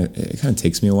 Like it kind of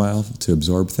takes me a while to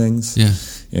absorb things.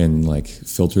 And like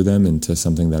filter them into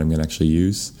something that I'm going to actually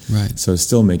use. Right. So I was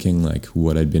still making like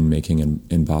what I'd been making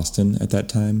in Boston at that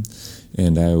time.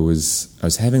 And I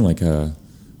was having like I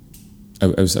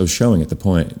was showing at the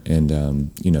point, and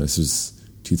this was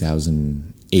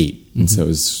 2008. And so it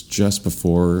was just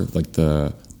before like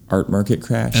the art market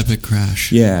crashed. Epic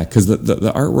crash. Yeah, because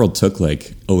the art world took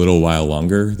like a little while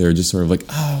longer. They were just sort of like,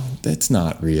 oh, that's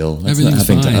not real. That's not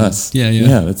happening to us.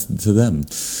 Yeah, that's to them.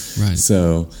 Right.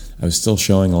 So I was still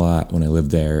showing a lot when I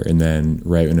lived there, and then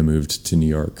right when I moved to New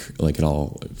York, like it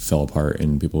all fell apart,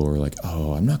 and people were like,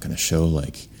 oh, I'm not going to show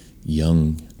like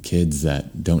young kids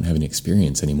that don't have any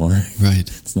experience anymore. Right.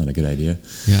 It's not a good idea.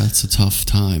 Yeah, it's a tough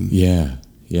time. Yeah.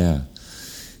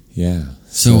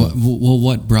 So, well,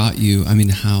 what brought you? I mean,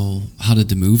 how did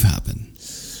the move happen?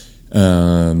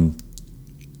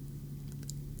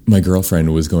 My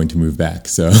girlfriend was going to move back,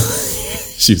 so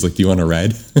she was like, "Do you want to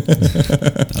ride?"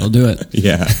 That'll do it.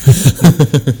 Yeah,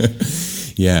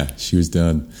 yeah. She was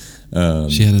done.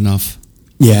 She had enough.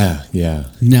 Yeah.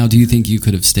 Now, do you think you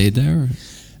could have stayed there?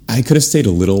 I could have stayed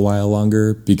a little while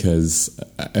longer because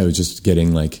I was just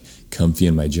getting like comfy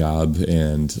in my job,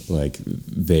 and like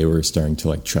they were starting to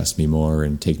like trust me more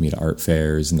and take me to art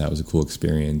fairs, and that was a cool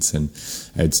experience. And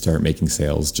I'd start making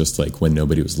sales just like when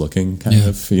nobody was looking, kind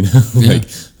of, you know, like,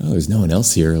 oh, there's no one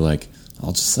else here, like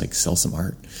I'll just like sell some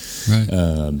art,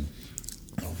 right?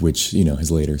 Which, you know,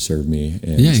 has later served me.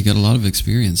 And you got a lot of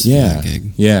experience. Yeah, for that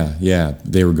gig. Yeah.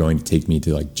 They were going to take me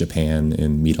to like Japan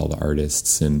and meet all the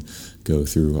artists and go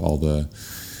through all the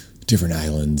different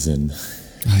islands. And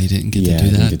you didn't get to do that? I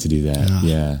didn't get to do that. Oh.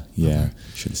 Yeah. Okay.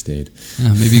 Should have stayed.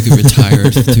 Maybe you could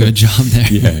retire to a job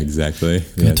there. Yeah, exactly.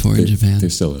 Go tour in Japan. They're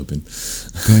still open.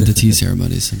 Going to tea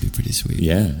ceremonies would be pretty sweet.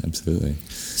 Yeah, absolutely.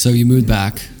 So you moved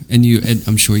back, and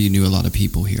I'm sure you knew a lot of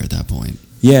people here at that point.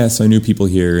 Yeah, so I knew people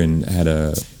here and had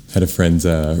a friend's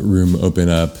room open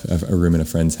up, a room in a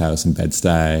friend's house in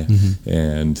Bed-Stuy,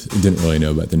 and didn't really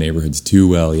know about the neighborhoods too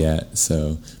well yet.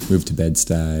 So moved to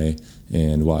Bed-Stuy,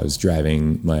 and while I was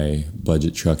driving my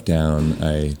budget truck down,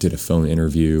 I did a phone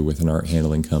interview with an art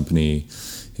handling company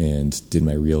and did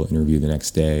my real interview the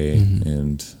next day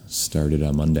and started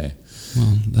on Monday.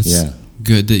 Well, that's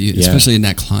good that you, especially in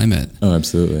that climate. Oh,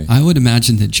 absolutely. I would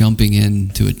imagine that jumping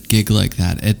into a gig like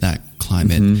that at that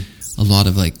climate, a lot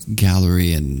of like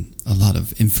gallery and a lot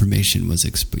of information was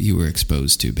you were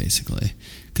exposed to, basically,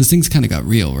 because things kind of got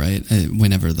real, right?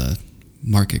 Whenever the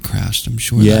market crashed, I'm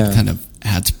sure that kind of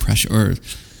adds pressure, or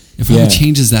it probably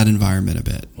changes that environment a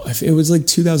bit. Well, it was like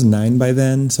 2009 by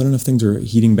then, so I don't know if things were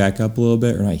heating back up a little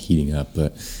bit, or not heating up,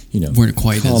 but, you know, weren't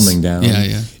quite calming down.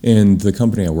 Yeah. And the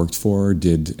company I worked for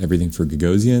did everything for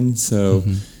Gagosian, so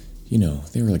you know,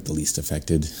 they were like the least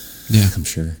affected. Yeah, I'm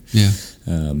sure. Yeah.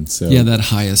 So that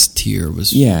highest tier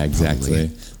was. Yeah, exactly.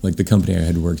 Probably. Like the company I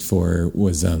had worked for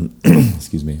was,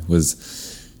 excuse me,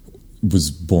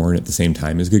 was born at the same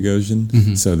time as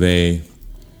Gagosian, so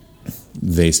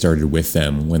they started with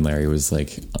them when Larry was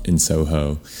like in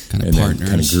Soho, kind of and partners. then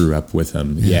kind of grew up with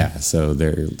him. Yeah, so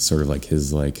they're sort of like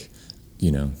his, like,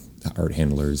 you know, art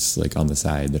handlers like on the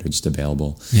side that are just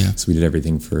available. Yeah. So we did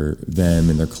everything for them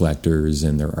and their collectors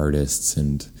and their artists,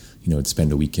 and you know, would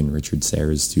spend a week in Richard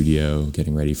Serra's studio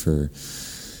getting ready for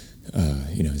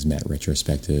you know, his Met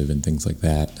retrospective and things like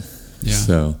that. Yeah.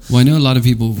 So, well, I know a lot of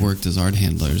people who've worked as art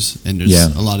handlers, and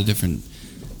there's a lot of different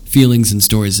feelings and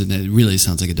stories, and it really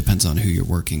sounds like it depends on who you're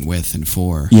working with and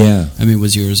for. Yeah. I mean,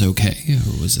 was yours okay,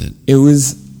 or was it? It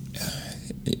was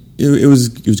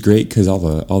great because all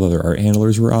the other art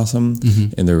handlers were awesome,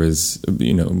 and there was,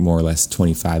 you know, more or less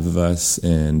 25 of us,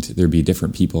 and there'd be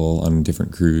different people on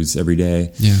different crews every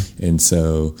day. Yeah. And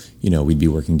so, you know, we'd be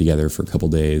working together for a couple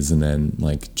days, and then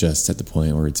like just at the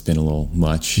point where it's been a little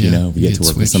much, you know, we get to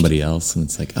work with somebody else, and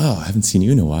it's like, oh, I haven't seen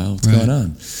you in a while. What's going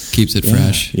on? Keeps it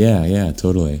fresh. Yeah,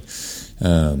 totally.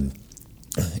 And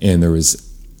there was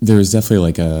definitely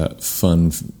like a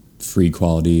fun, free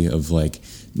quality of like,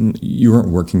 you weren't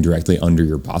working directly under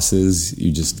your bosses.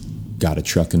 You just got a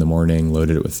truck in the morning,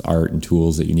 loaded it with art and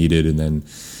tools that you needed, and then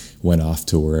went off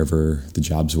to wherever the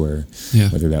jobs were,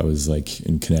 whether that was like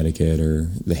in Connecticut or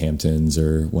the Hamptons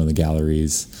or one of the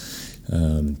galleries.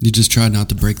 You just tried not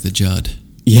to break the Judd.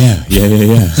 Yeah. No,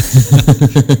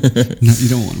 you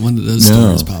don't want one of those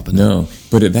stories popping up. No,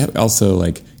 but that also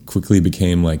like quickly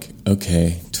became like,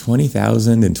 okay,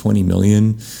 20,000 and 20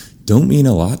 million don't mean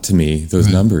a lot to me, those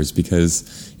numbers,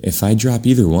 because if I drop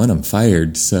either one, I'm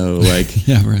fired. So, like,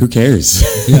 who cares?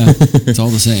 Yeah, it's all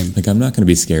the same. Like, I'm not going to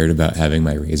be scared about having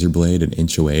my razor blade an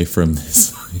inch away from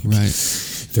this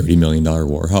 $30 million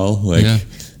Warhol. Like,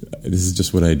 this is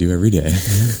just what I do every day.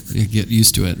 You get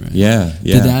used to it, right? Yeah.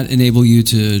 Did that enable you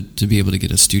to be able to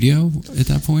get a studio at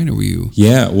that point, or were you?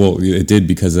 Yeah, well, it did,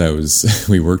 because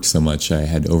we worked so much. I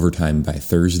had overtime by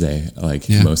Thursday, like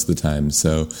most of the time.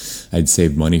 So I'd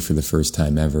saved money for the first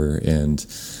time ever, and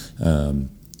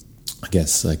I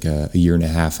guess like a year and a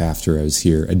half after I was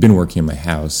here, I'd been working in my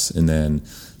house, and then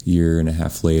year and a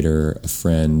half later, a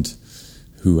friend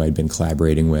who I'd been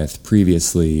collaborating with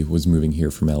previously was moving here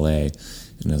from LA.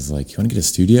 And I was like, you want to get a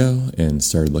studio? And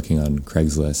started looking on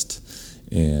Craigslist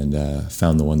and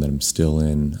found the one that I'm still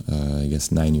in, I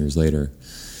guess 9 years later.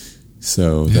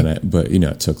 So then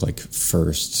it took like what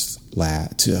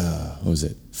was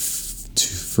it?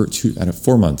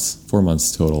 4 months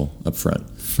total up front.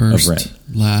 First, of rent.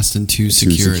 Last, and two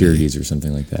securities or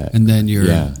something like that. And then your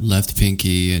left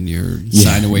pinky and your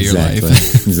sign away your life.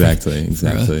 Exactly.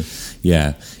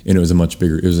 Yeah. And it was a much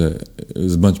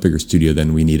bigger studio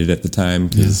than we needed at the time,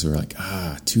 because we're like,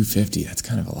 $250, that's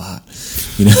kind of a lot.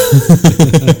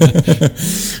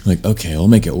 Like, okay, I'll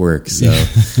make it work. So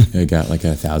I got like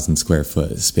 1,000 square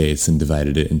foot space and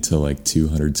divided it into like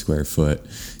 200 square foot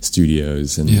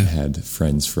studios, and had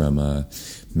friends from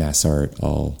Mass Art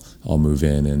all move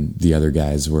in, and the other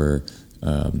guys were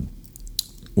art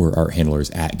handlers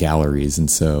at galleries. And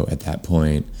so at that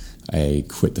point, I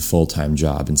quit the full-time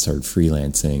job and started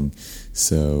freelancing.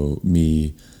 So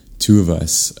two of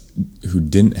us who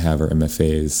didn't have our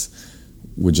MFAs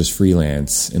would just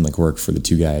freelance and like work for the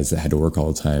two guys that had to work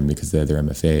all the time because they had their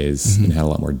MFAs and had a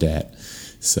lot more debt.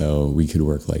 So we could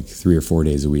work like 3 or 4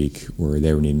 days a week, where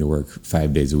they were needing to work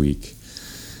 5 days a week.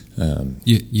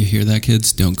 You hear that,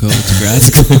 kids? Don't go to grad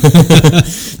school.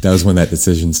 That was when that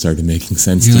decision started making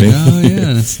sense to me. Me. Oh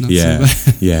yeah, that's not so bad.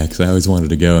 Yeah, because I always wanted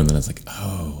to go, and then I was like,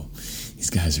 oh, these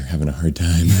guys are having a hard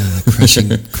time.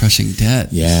 Crushing debt.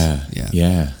 Yeah,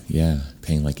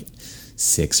 paying like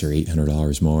 $600 or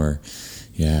 $800 more.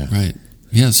 Yeah, right.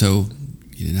 Yeah, so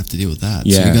you didn't have to deal with that.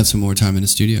 Yeah. So you got some more time in the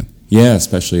studio. Yeah,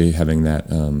 especially having that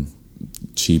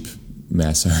cheap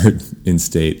Mass Art in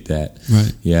state. That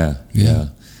yeah.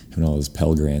 Having all those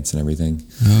Pell Grants and everything.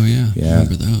 Oh, yeah. I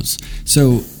remember those.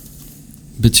 So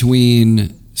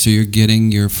you're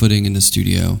getting your footing in the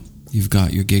studio. You've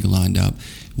got your gig lined up.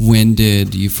 When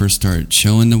did you first start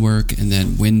showing the work? And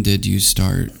then when did you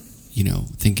start,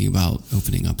 thinking about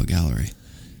opening up a gallery?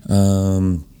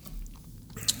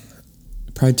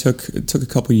 Probably took a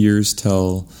couple years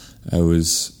till I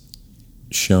was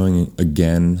showing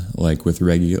again, like with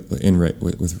regularity.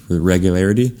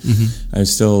 I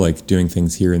was still like doing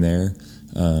things here and there,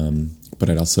 but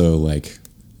I'd also like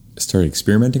started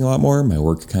experimenting a lot more. My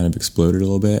work kind of exploded a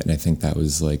little bit, and I think that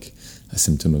was like a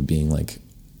symptom of being like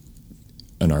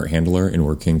an art handler and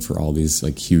working for all these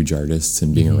like huge artists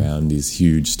and being around these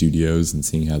huge studios and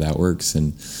seeing how that works,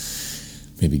 and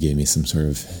maybe gave me some sort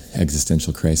of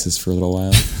existential crisis for a little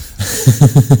while.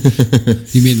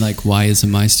 You mean like, why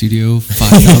isn't my studio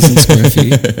 5,000 square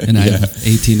feet and I have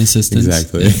 18 assistants?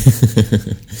 Exactly.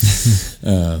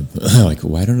 Like,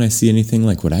 why don't I see anything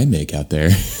like what I make out there?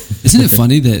 Isn't it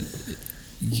funny that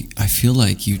I feel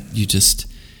like you just,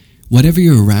 whatever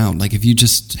you're around, like if you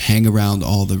just hang around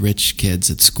all the rich kids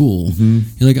at school,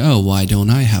 you're like, oh, why don't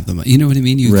I have them? You know what I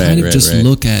mean? You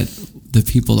look at the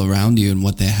people around you and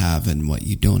what they have and what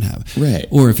you don't have. Right.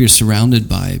 Or if you're surrounded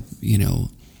by,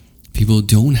 people who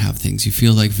don't have things, you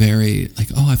feel like very like,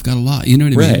 oh, I've got a lot. You know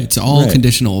what I mean? It's all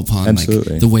conditional upon like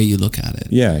the way you look at it.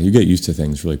 Yeah, you get used to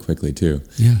things really quickly too.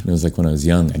 Yeah. And it was like when I was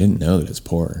young, I didn't know that it was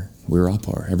poor. We were all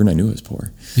poor. Everyone I knew was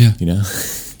poor. Yeah.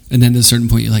 And then at a certain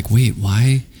point you're like, wait,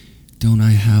 why don't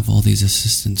I have all these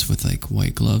assistants with like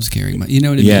white gloves carrying my, you know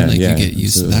what I mean? Like you get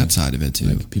used to that side of it too.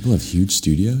 Like, people have huge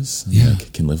studios and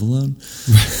like can live alone.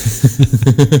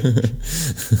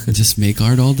 And just make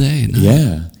art all day.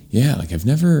 Yeah. Like I've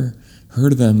never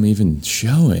heard of them even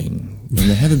showing when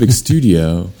they have a big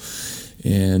studio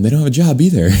and they don't have a job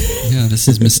either. Yeah, this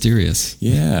is mysterious.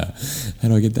 Yeah. How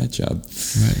do I get that job?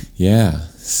 Right. Yeah.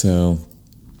 So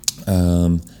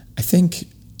I think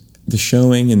the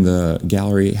showing and the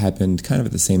gallery happened kind of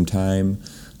at the same time,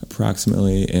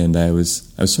 approximately, and I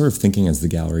was sort of thinking as the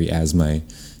gallery as my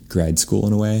grad school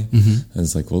in a way. I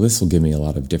was like, well, this will give me a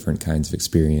lot of different kinds of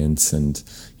experience and,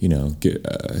 get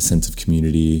a sense of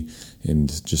community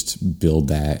and just build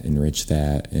that, enrich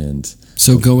that. And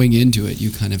so going into it,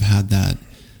 you kind of had that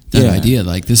idea,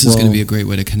 like this is going to be a great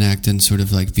way to connect and sort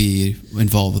of like be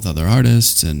involved with other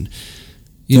artists and,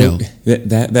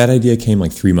 that idea came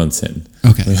like 3 months in.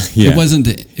 Okay. Yeah. It wasn't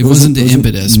the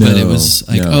impetus, but it was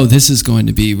like, oh, this is going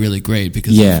to be really great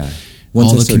because of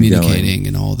all the communicating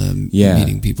and all the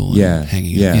meeting people and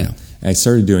hanging out. I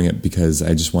started doing it because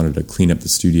I just wanted to clean up the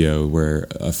studio where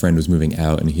a friend was moving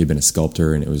out and he had been a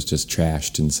sculptor and it was just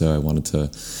trashed, and so I wanted to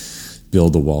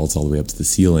build the walls all the way up to the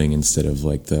ceiling instead of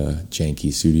like the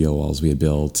janky studio walls we had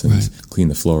built, and clean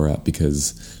the floor up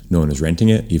because no one was renting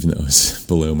it, even though it was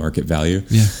below market value.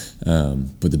 Yeah.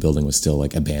 But the building was still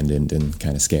like abandoned and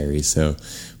kind of scary. So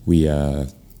we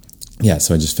yeah,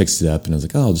 so I just fixed it up, and I was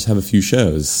like, oh, I'll just have a few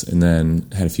shows. And then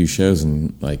had a few shows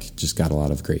and like just got a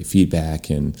lot of great feedback,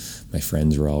 and my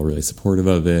friends were all really supportive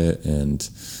of it and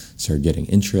started getting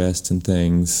interest in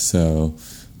things. So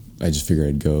I just figured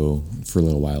I'd go for a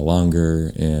little while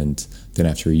longer. And then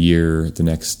after a year, the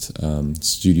next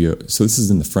studio, so this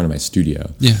is in the front of my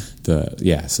studio.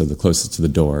 Yeah. So the closest to the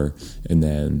door. And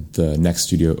then the next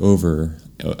studio over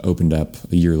opened up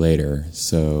a year later,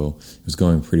 so it was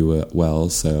going pretty well.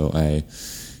 So I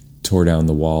tore down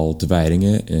the wall dividing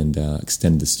it and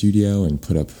extended the studio and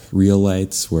put up real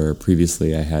lights where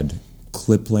previously I had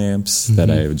clip lamps that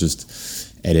I would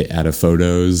just edit out of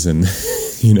photos, and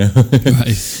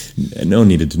Right. no one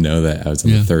needed to know that I was on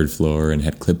the third floor and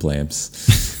had clip lamps.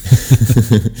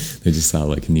 They just saw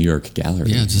like a New York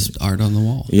gallery. Yeah, just art on the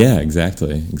wall. Yeah,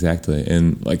 exactly.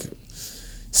 And like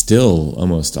still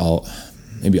almost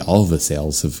maybe all of the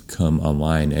sales have come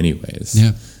online anyways.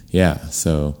 Yeah,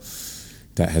 so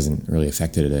that hasn't really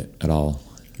affected it at all.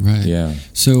 Right. Yeah.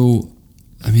 So,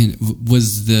 I mean,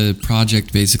 was the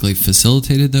project basically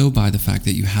facilitated, though, by the fact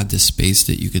that you had this space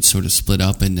that you could sort of split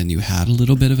up and then you had a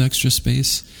little bit of extra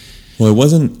space? Well, I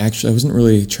wasn't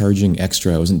really charging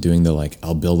extra. I wasn't doing the like,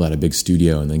 I'll build out a big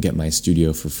studio and then get my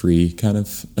studio for free kind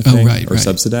of a thing, or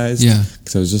subsidized. Yeah.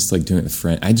 Because I was just like doing it with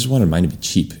friends. I just wanted mine to be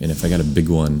cheap, and if I got a big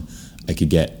one, I could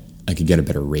get a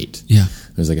better rate. Yeah.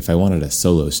 It was like if I wanted a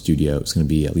solo studio, it was going to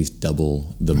be at least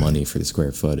double the money for the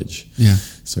square footage. Yeah.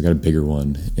 So I got a bigger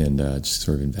one and just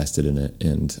sort of invested in it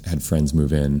and had friends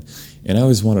move in. And I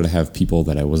always wanted to have people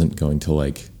that I wasn't going to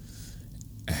like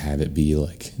have it be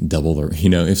like double the,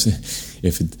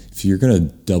 if you're going to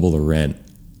double the rent,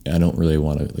 I don't really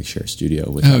want to like share a studio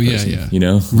with that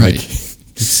person, Right. Like,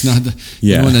 it's not,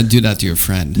 you don't want to do that to your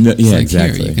friend. No, it's like,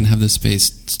 exactly. Here, you can have this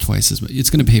space twice as much. It's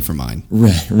going to pay for mine.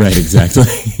 Right, exactly.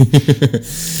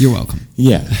 You're welcome.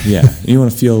 Yeah. You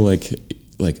want to feel like,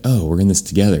 oh, we're in this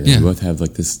together. Yeah. We both have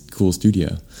like this cool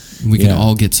studio. We can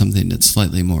all get something that's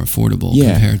slightly more affordable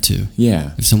compared to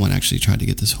if someone actually tried to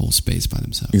get this whole space by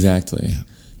themselves. Exactly. Yeah.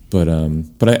 But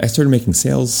I started making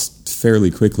sales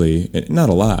fairly quickly. Not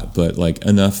a lot, but like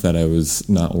enough that I was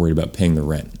not worried about paying the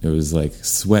rent. It was like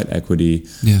sweat equity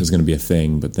was going to be a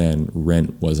thing, but then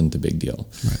rent wasn't a big deal.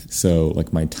 Right. So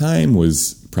like my time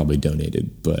was probably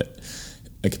donated, but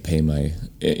I could pay my,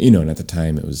 and at the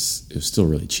time it was still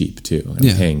really cheap too. And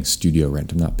I'm paying studio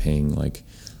rent. I'm not paying like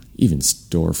even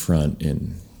storefront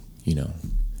in,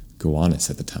 Gowanus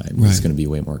at the time. Right. It's going to be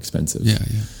way more expensive.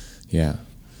 Yeah.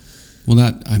 Well,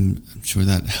 I'm sure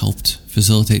that helped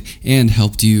facilitate and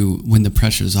helped you when the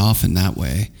pressure's off in that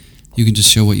way. You can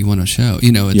just show what you want to show.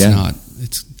 You're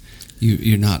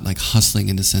not like hustling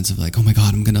in the sense of like, oh my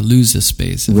God, I'm going to lose this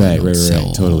space. Right.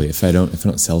 Totally. If I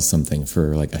don't sell something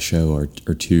for like a show or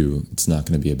two, it's not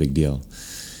going to be a big deal.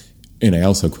 And I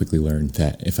also quickly learned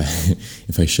that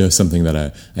if I show something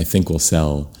that I think will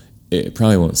sell, it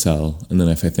probably won't sell. And then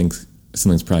if I think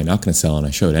something's probably not going to sell and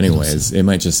I show it anyways, it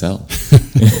might just sell.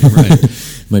 Right.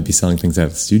 Might be selling things out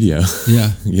of the studio.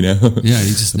 Yeah. Yeah, you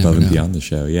just above never and know. beyond the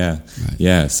show. Yeah. Right.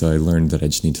 Yeah. So I learned that I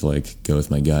just need to like go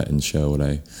with my gut and show what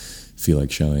I feel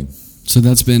like showing. So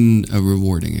that's been a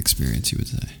rewarding experience, you would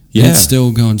say. Yeah. And it's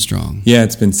still going strong. Yeah,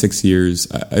 it's been 6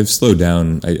 years. I've slowed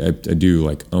down. I do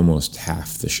like almost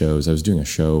half the shows. I was doing a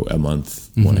show a month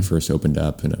when I first opened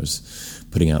up, and I was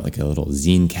putting out like a little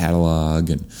zine catalog,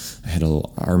 and I had a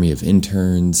little army of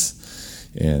interns,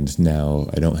 and now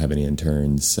I don't have any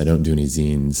interns. I don't do any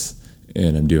zines,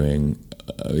 and I'm doing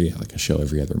like a show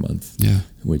every other month. Yeah,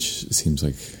 which seems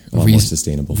like a lot more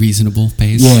sustainable. Reasonable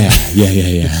pace. Yeah.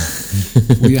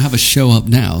 Well, you have a show up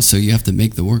now, so you have to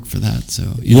make the work for that. So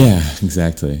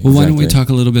exactly. Well, why don't we talk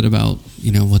a little bit about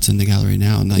what's in the gallery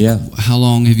now, and how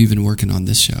long have you been working on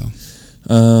this show?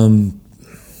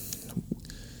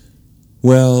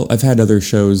 Well, I've had other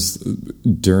shows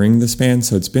during the span,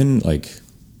 so it's been like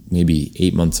maybe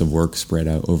 8 months of work spread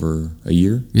out over a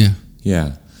year. Yeah.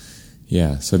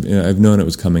 So I've known it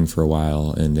was coming for a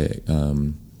while, and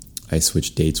I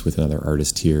switched dates with another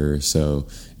artist here, so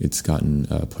it's gotten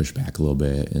pushed back a little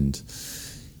bit, and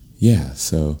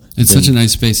so it's such a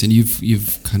nice space, and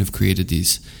you've kind of created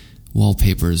these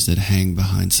wallpapers that hang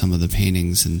behind some of the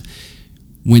paintings. And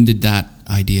when did that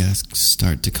idea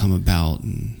start to come about?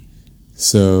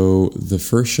 So the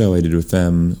first show I did with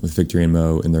them, with Victory and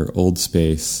Mo, in their old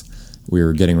space, we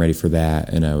were getting ready for that,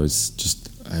 and I was just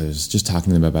talking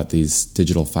to them about these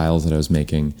digital files that I was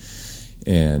making,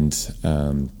 and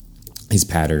these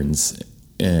patterns,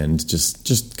 and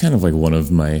just kind of like one of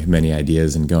my many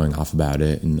ideas, and going off about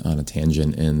it and on a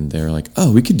tangent, and they're like,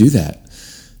 "Oh, we could do that,"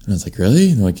 and I was like, "Really?"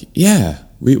 And they're like, "Yeah,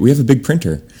 we have a big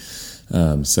printer."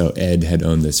 So Ed had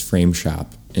owned this frame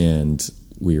shop and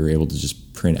we were able to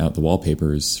just print out the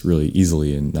wallpapers really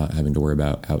easily and not having to worry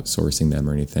about outsourcing them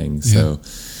or anything. Yeah.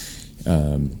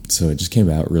 So it just came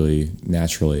about really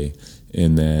naturally,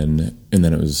 and then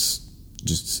it was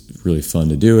just really fun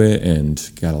to do it,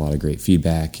 and got a lot of great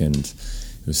feedback, and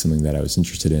it was something that I was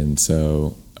interested in.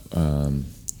 So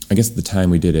I guess at the time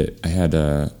we did it, I had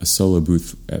a solo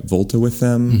booth at Volta with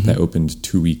them that opened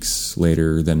 2 weeks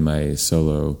later than my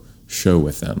solo show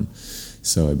with them.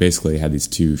 So I basically had these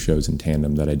 2 shows in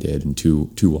tandem that I did, and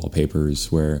two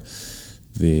wallpapers where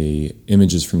the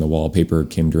images from the wallpaper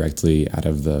came directly out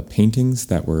of the paintings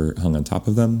that were hung on top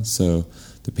of them. So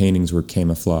the paintings were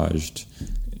camouflaged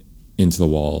into the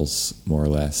walls, more or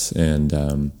less,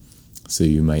 and so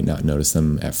you might not notice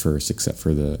them at first, except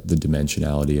for the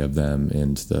dimensionality of them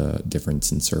and the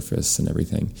difference in surface and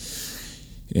everything.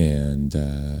 And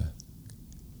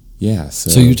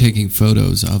So you're taking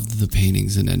photos of the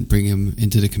paintings and then bring them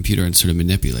into the computer and sort of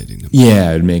manipulating them.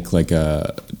 Yeah, I'd make like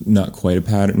not quite a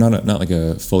pattern, not like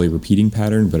a fully repeating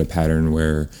pattern, but a pattern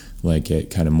where like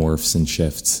it kind of morphs and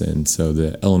shifts, and so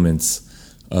the elements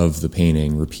of the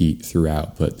painting repeat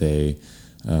throughout, but they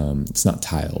it's not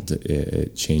tiled.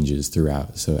 It changes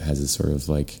throughout, so it has this sort of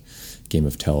like game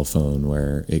of telephone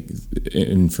where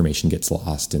information gets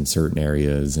lost in certain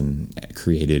areas and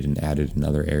created and added in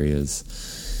other areas.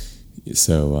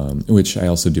 So, which I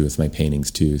also do with my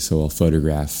paintings too. So I'll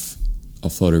photograph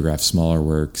smaller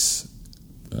works,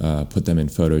 put them in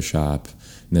Photoshop,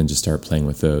 and then just start playing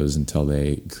with those until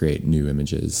they create new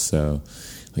images. So,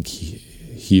 like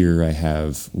here I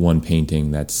have one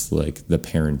painting that's like the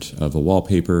parent of a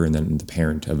wallpaper, and then the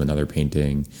parent of another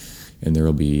painting, and there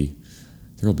will be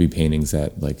paintings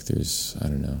that like there's, I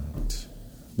don't know,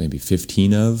 maybe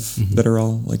 15 of that are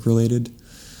all like related,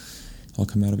 all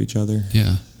come out of each other.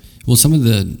 Yeah. Well, some of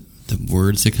the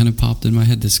words that kind of popped in my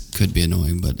head, this could be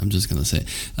annoying, but I'm just going to say it.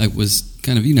 Like was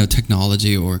kind of,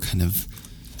 technology or kind of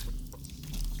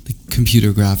like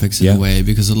computer graphics in a way,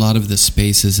 because a lot of the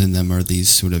spaces in them are these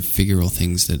sort of figural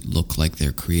things that look like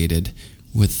they're created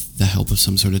with the help of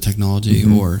some sort of technology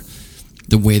or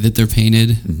the way that they're painted.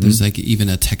 There's like even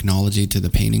a technology to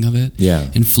the painting of it. Yeah.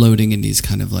 And floating in these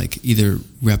kind of like either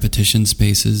repetition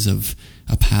spaces of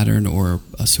a pattern or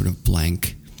a sort of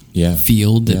blank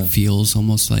field that feels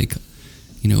almost like,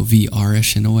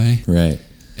 VR-ish in a way. Right.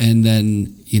 And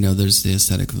then, there's the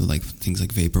aesthetic of like things like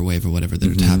vaporwave or whatever that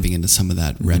are tapping into some of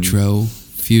that retro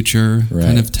future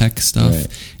kind of tech stuff. Right.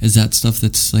 Is that stuff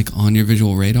that's like on your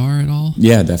visual radar at all?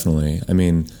 Yeah, definitely. I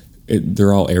mean,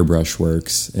 they're all airbrush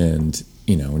works, and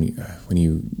when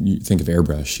you think of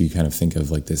airbrush, you kind of think of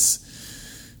like this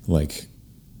like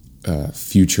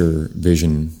future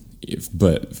vision,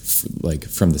 but like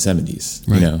from the 70s,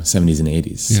 70s and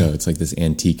 80s. So it's like this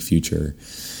antique future.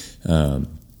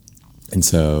 And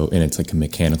it's like a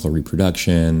mechanical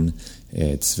reproduction.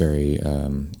 It's very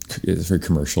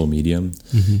commercial medium.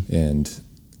 And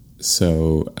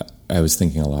so I was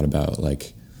thinking a lot about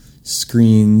like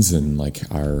screens and like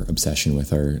our obsession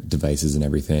with our devices and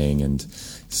everything, and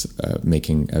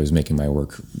I was making my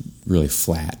work really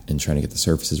flat and trying to get the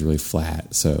surfaces really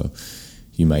flat, so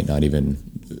you might not even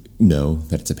know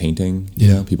that it's a painting.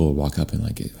 People would walk up and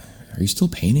like, are you still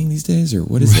painting these days, or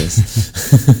what is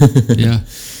this?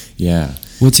 Yeah.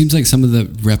 Well, it seems like some of the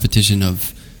repetition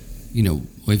of,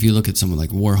 if you look at someone like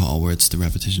Warhol, where it's the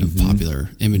repetition of popular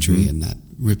imagery and that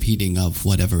repeating of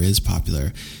whatever is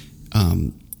popular,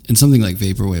 and something like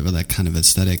vaporwave or that kind of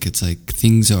aesthetic, it's like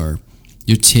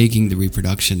you're taking the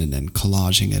reproduction and then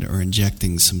collaging it or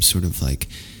injecting some sort of like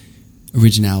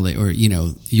originality, or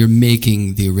you're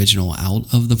making the original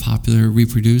out of the popular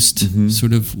reproduced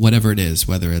sort of whatever it is,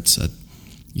 whether it's a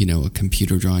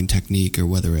computer drawing technique, or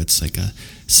whether it's like a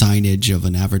signage of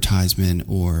an advertisement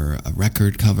or a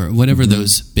record cover, whatever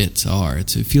those bits are. It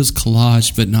feels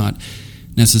collaged, but not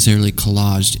necessarily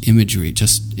collaged imagery,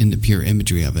 just in the pure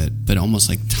imagery of it, but almost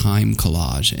like time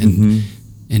collage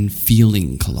and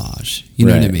feeling collage. You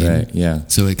know what I mean? Right, yeah.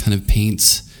 So it kind of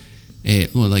paints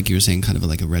like you were saying, kind of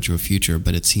like a retro future,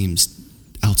 but it seems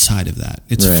outside of that.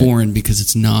 It's foreign because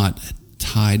it's not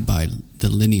tied by the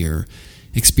linear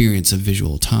experience of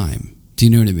visual time. Do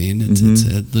you know what I mean? It's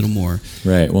a little more...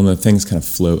 Right. Well, the things kind of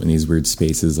float in these weird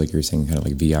spaces, like you were saying, kind of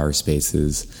like VR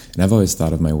spaces. And I've always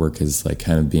thought of my work as like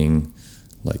kind of being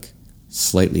like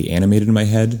slightly animated in my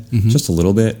head, just a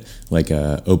little bit, like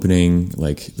opening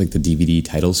like the DVD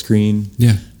title screen.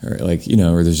 Yeah. Or like,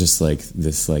 or there's just like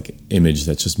this like image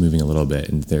that's just moving a little bit,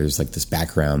 and there's like this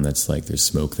background that's like there's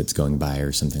smoke that's going by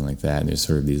or something like that. And there's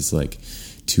sort of these like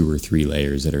 2 or 3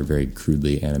 layers that are very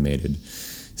crudely animated.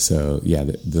 So yeah,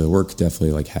 the work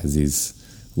definitely like has these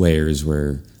layers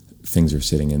where things are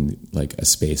sitting in like a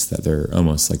space that they're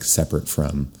almost like separate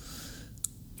from.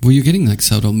 Well, you're getting like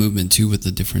subtle movement too with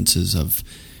the differences of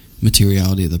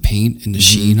materiality of the paint and the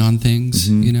sheen on things,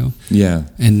 you know? Yeah.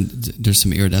 And there's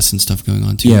some iridescent stuff going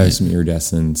on too. Yeah, right? there's some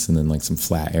iridescence and then like some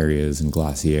flat areas and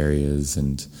glossy areas.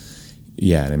 And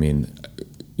yeah, I mean,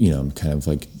 you know, I'm kind of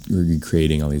like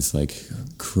recreating all these like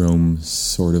chrome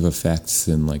sort of effects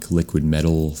and like liquid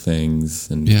metal things.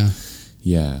 And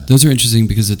yeah. Those are interesting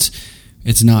because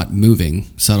it's not moving,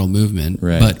 subtle movement,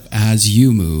 right. But as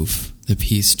you move, the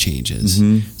piece changes.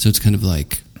 So it's kind of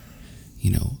like,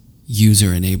 you know,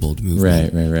 user-enabled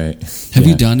movement. Right. Have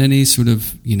you done any sort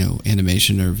of, you know,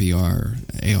 animation or VR,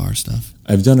 AR stuff?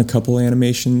 I've done a couple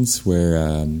animations where,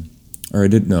 I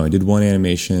did one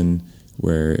animation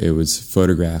where it was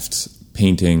photographed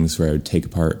paintings where I would take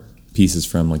apart pieces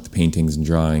from like the paintings and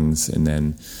drawings and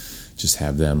then just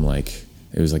have them like,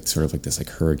 it was like sort of like this like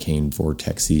hurricane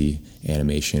vortex-y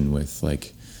animation with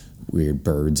like weird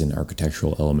birds and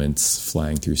architectural elements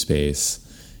flying through space.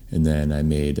 And then I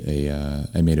made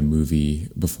a movie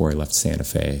before I left Santa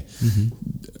Fe,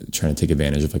 trying to take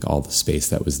advantage of like all the space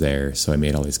that was there. So I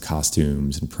made all these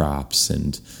costumes and props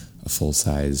and a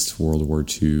full-sized World War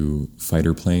II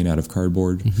fighter plane out of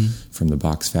cardboard from the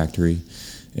box factory,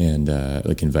 and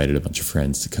like invited a bunch of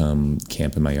friends to come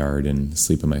camp in my yard and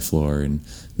sleep on my floor and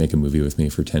make a movie with me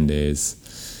for 10 days.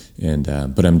 And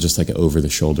but I'm just like an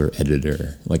over-the-shoulder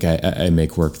editor. Like I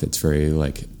make work that's very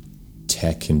like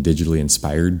tech and digitally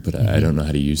inspired, but I don't know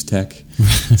how to use tech.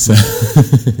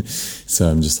 So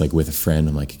I'm just like with a friend.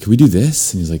 I'm like, can we do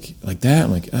this? And he's like that?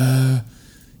 I'm like,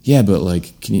 yeah, but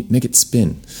like, can you make it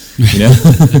spin? You know?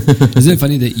 Isn't it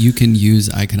funny that you can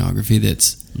use iconography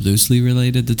that's loosely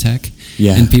related to tech?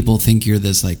 Yeah. And people think you're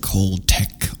this like cold tech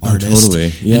artist. Totally.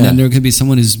 Yeah. And then there could be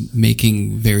someone who's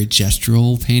making very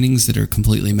gestural paintings that are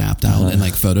completely mapped out in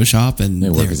like Photoshop, and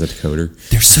they work as a decoder.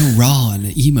 They're so raw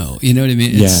and emo. You know what I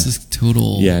mean? It's this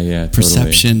total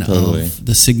perception of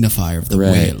the signifier of the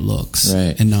way it looks,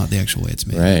 and not the actual way it's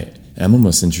made. Right. I'm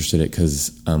almost interested in it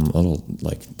because I'm a little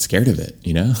like scared of it,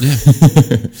 you know?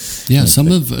 Yeah.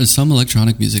 Some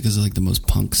electronic music is like the most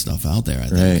punk stuff out there, I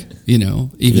think. Right. You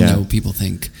know, even though people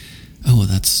think, oh, well,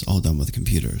 that's all done with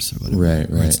computers or whatever. Right.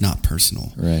 Or it's not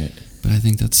personal. Right. But I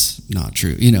think that's not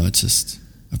true. You know, it's just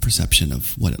a perception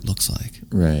of what it looks like.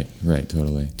 Right,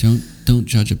 totally. Don't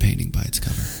judge a painting by its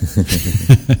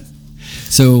cover.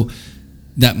 So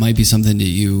that might be something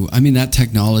that that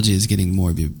technology is getting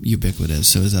more ubiquitous.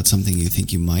 So is that something you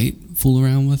think you might fool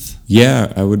around with?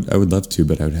 Yeah, I would love to,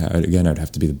 but I'd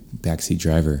have to be the backseat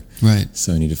driver. Right.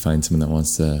 So I need to find someone that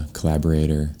wants to collaborate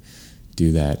or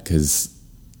do that, because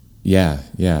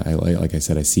like I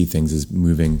said, I see things as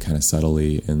moving kind of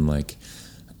subtly, and like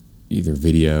either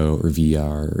video or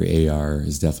VR or AR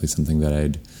is definitely something that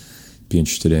I'd be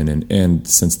interested in. And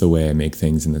since the way I make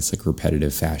things in this like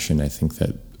repetitive fashion, I think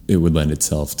that it would lend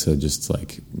itself to just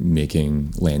like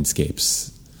making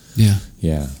landscapes. Yeah.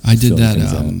 I did that.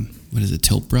 What is it?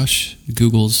 Tilt brush,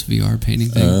 Google's VR painting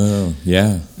thing. Oh,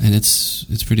 yeah. And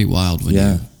it's pretty wild when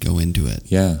you go into it.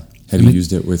 Yeah. Have you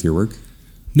used it with your work?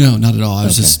 No, not at all. I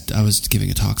was giving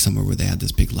a talk somewhere where they had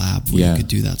this big lab where you could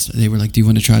do that. They were like, "Do you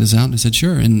want to try this out?" And I said,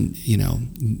 "Sure." And you know,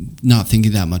 not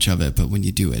thinking that much of it, but when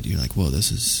you do it, you're like, "Whoa, this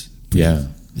is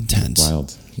intense,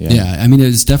 wild." Yeah. I mean,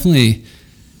 it's definitely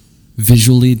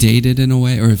visually dated in a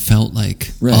way, or it felt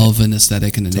like of an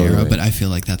aesthetic in an era. But I feel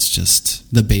like that's just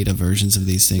the beta versions of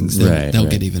these things. They'll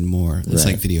get even more. It's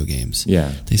like video games.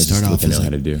 Yeah, they start off as how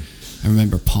to do. I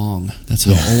remember Pong. That's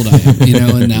how old I am, you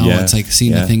know. And now it's like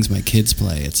seeing the things my kids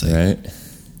play. It's like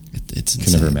it's insane.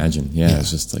 Can never imagine. Yeah, it's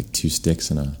just like two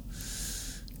sticks and a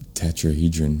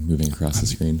tetrahedron moving across the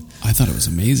screen. I thought it was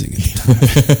amazing at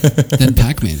the time. Then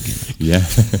Pac-Man came out. Yeah,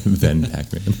 then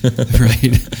Pac-Man. Right,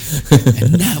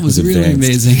 and that was really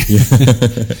amazing.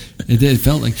 Yeah. It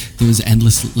felt like there was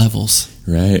endless levels.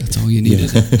 Right, that's all you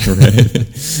needed.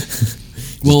 Right.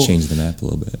 Well, change the map a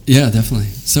little bit. Yeah, definitely.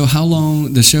 So how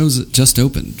long, the show's just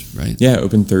opened, right? Yeah,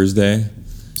 opened Thursday.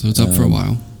 So it's up for a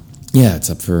while. Yeah,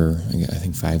 it's up for, I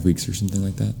think, 5 weeks or something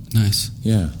like that. Nice.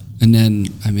 Yeah. And then,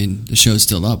 I mean, the show's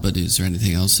still up, but is there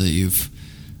anything else that are you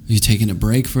taking a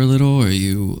break for a little, or are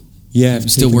you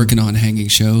still working on hanging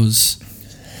shows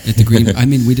at the Green? I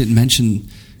mean, we didn't mention.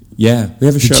 Yeah, we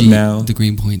have a show up now. The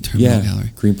Greenpoint Terminal Gallery.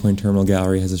 Greenpoint Terminal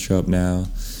Gallery has a show up now.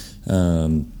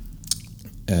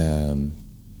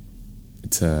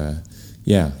 It's a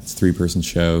 3-person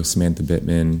show. Samantha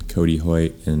Bittman, Cody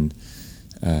Hoyt, and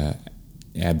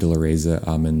Abdulreza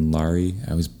Amanlari.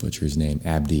 I always butcher his name.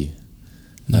 Abdi.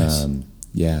 Nice.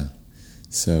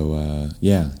 So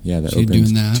that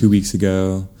opened 2 weeks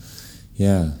ago.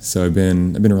 Yeah. So I've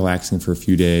been relaxing for a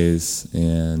few days,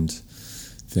 and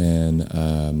then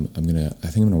I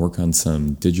think I'm gonna work on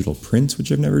some digital prints,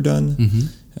 which I've never done,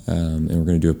 and we're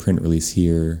gonna do a print release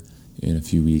here in a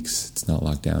few weeks. It's not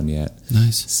locked down yet.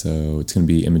 Nice. So it's gonna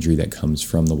be imagery that comes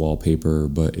from the wallpaper,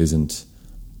 but isn't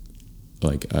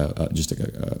like just like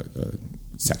a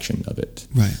section of it.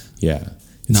 Right. Yeah.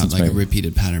 Not like a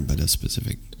repeated pattern, but a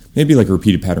specific. Maybe like a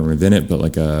repeated pattern within it, but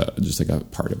like just like a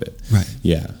part of it. Right.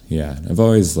 Yeah. Yeah. I've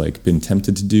always like been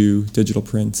tempted to do digital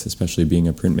prints, especially being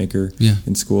a printmaker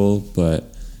in school,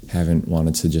 but haven't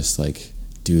wanted to just like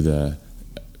do the,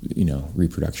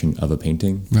 reproduction of a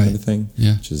painting kind of thing.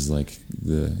 Yeah. Which is like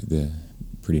the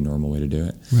pretty normal way to do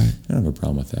it. Right. I don't have a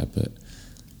problem with that, but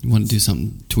you want to do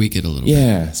something, tweak it a little bit.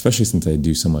 Yeah, especially since I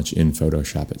do so much in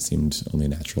Photoshop, it seemed only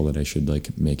natural that I should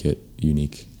like make it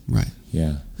unique. Right.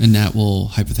 Yeah. And that will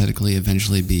hypothetically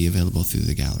eventually be available through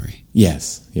the gallery.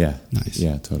 Yes. Yeah. Nice.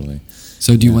 Yeah, totally.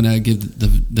 So do you want to give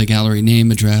the gallery name,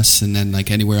 address, and then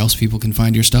like anywhere else people can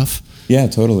find your stuff? Yeah,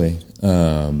 totally.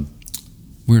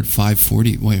 We're at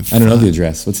 540. I don't know the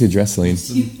address. What's the address, Celine?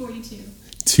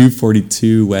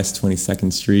 242 West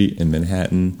 22nd Street in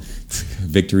Manhattan.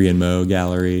 Victory and Mo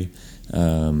Gallery. You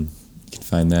can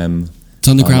find them. It's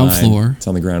on the ground floor. It's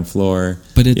on the ground floor.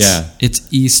 But it's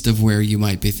east of where you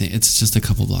might be thinking. It's just a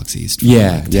couple blocks east.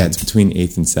 Yeah, yeah. It's between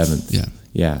 8th and 7th. Yeah.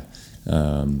 Yeah.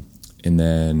 And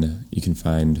then you can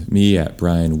find me at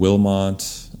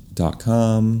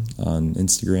brianwillmont.com, on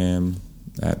Instagram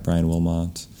at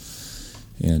brianwillmont.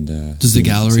 And does the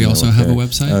gallery also have a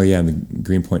website? Oh, yeah, the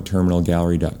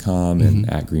greenpointterminalgallery.com and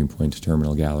at Greenpoint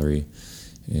Terminal Gallery.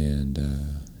 And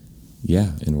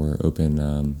and we're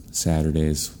open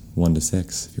Saturdays 1 to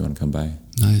 6 if you want to come by.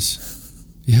 Nice.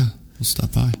 Yeah, we'll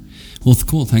stop by. Well,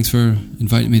 cool. Thanks for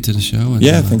inviting me to the show. And,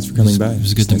 thanks for coming by. It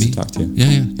was good to nice meet. To talk to you.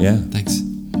 Yeah. Thanks.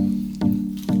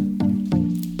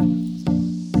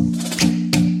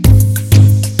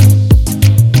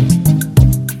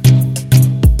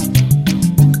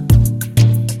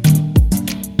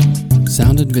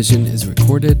 Sound and Vision is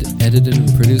recorded, edited,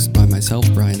 and produced by myself,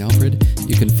 Brian Alfred.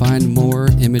 You can find more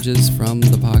images from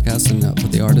the podcast and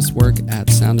the artist's work at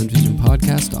Sound and Vision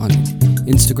Podcast on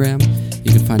Instagram.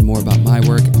 You can find more about my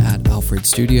work at Alfred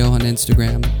Studio on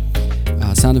Instagram.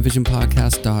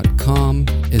 SoundandVisionPodcast.com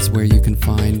is where you can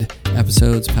find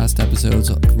past episodes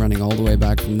running all the way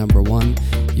back from number 1.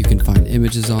 You can find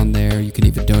images on there. You can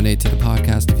even donate to the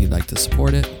podcast if you'd like to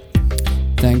support it.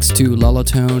 Thanks to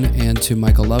Lullitone and to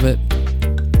Michael Lovett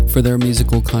for their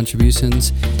musical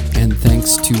contributions, and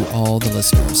thanks to all the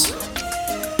listeners.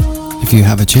 If you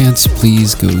have a chance,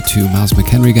 please go to Miles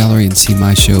McHenry Gallery and see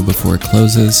my show before it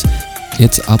closes.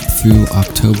 It's up through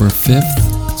October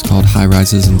 5th. It's called High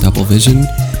Rises in Double Vision,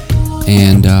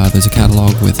 and there's a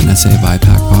catalog with an essay by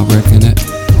Pac Bobrick in it,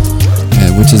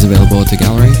 which is available at the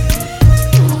gallery.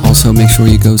 Also, make sure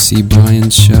you go see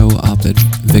Brian's show up at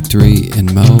Victory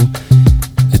in Mo.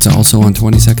 It's also on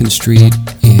 22nd Street,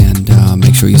 and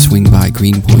make sure you swing by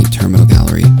Greenpoint Terminal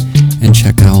Gallery and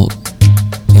check out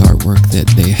the artwork that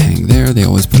they hang there. They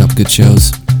always put up good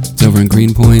shows. It's over in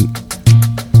Greenpoint.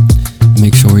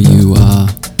 Make sure you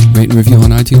rate and review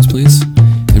on iTunes, please.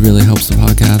 It really helps the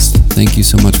podcast. Thank you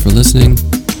so much for listening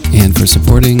and for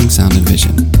supporting Sound and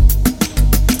Vision.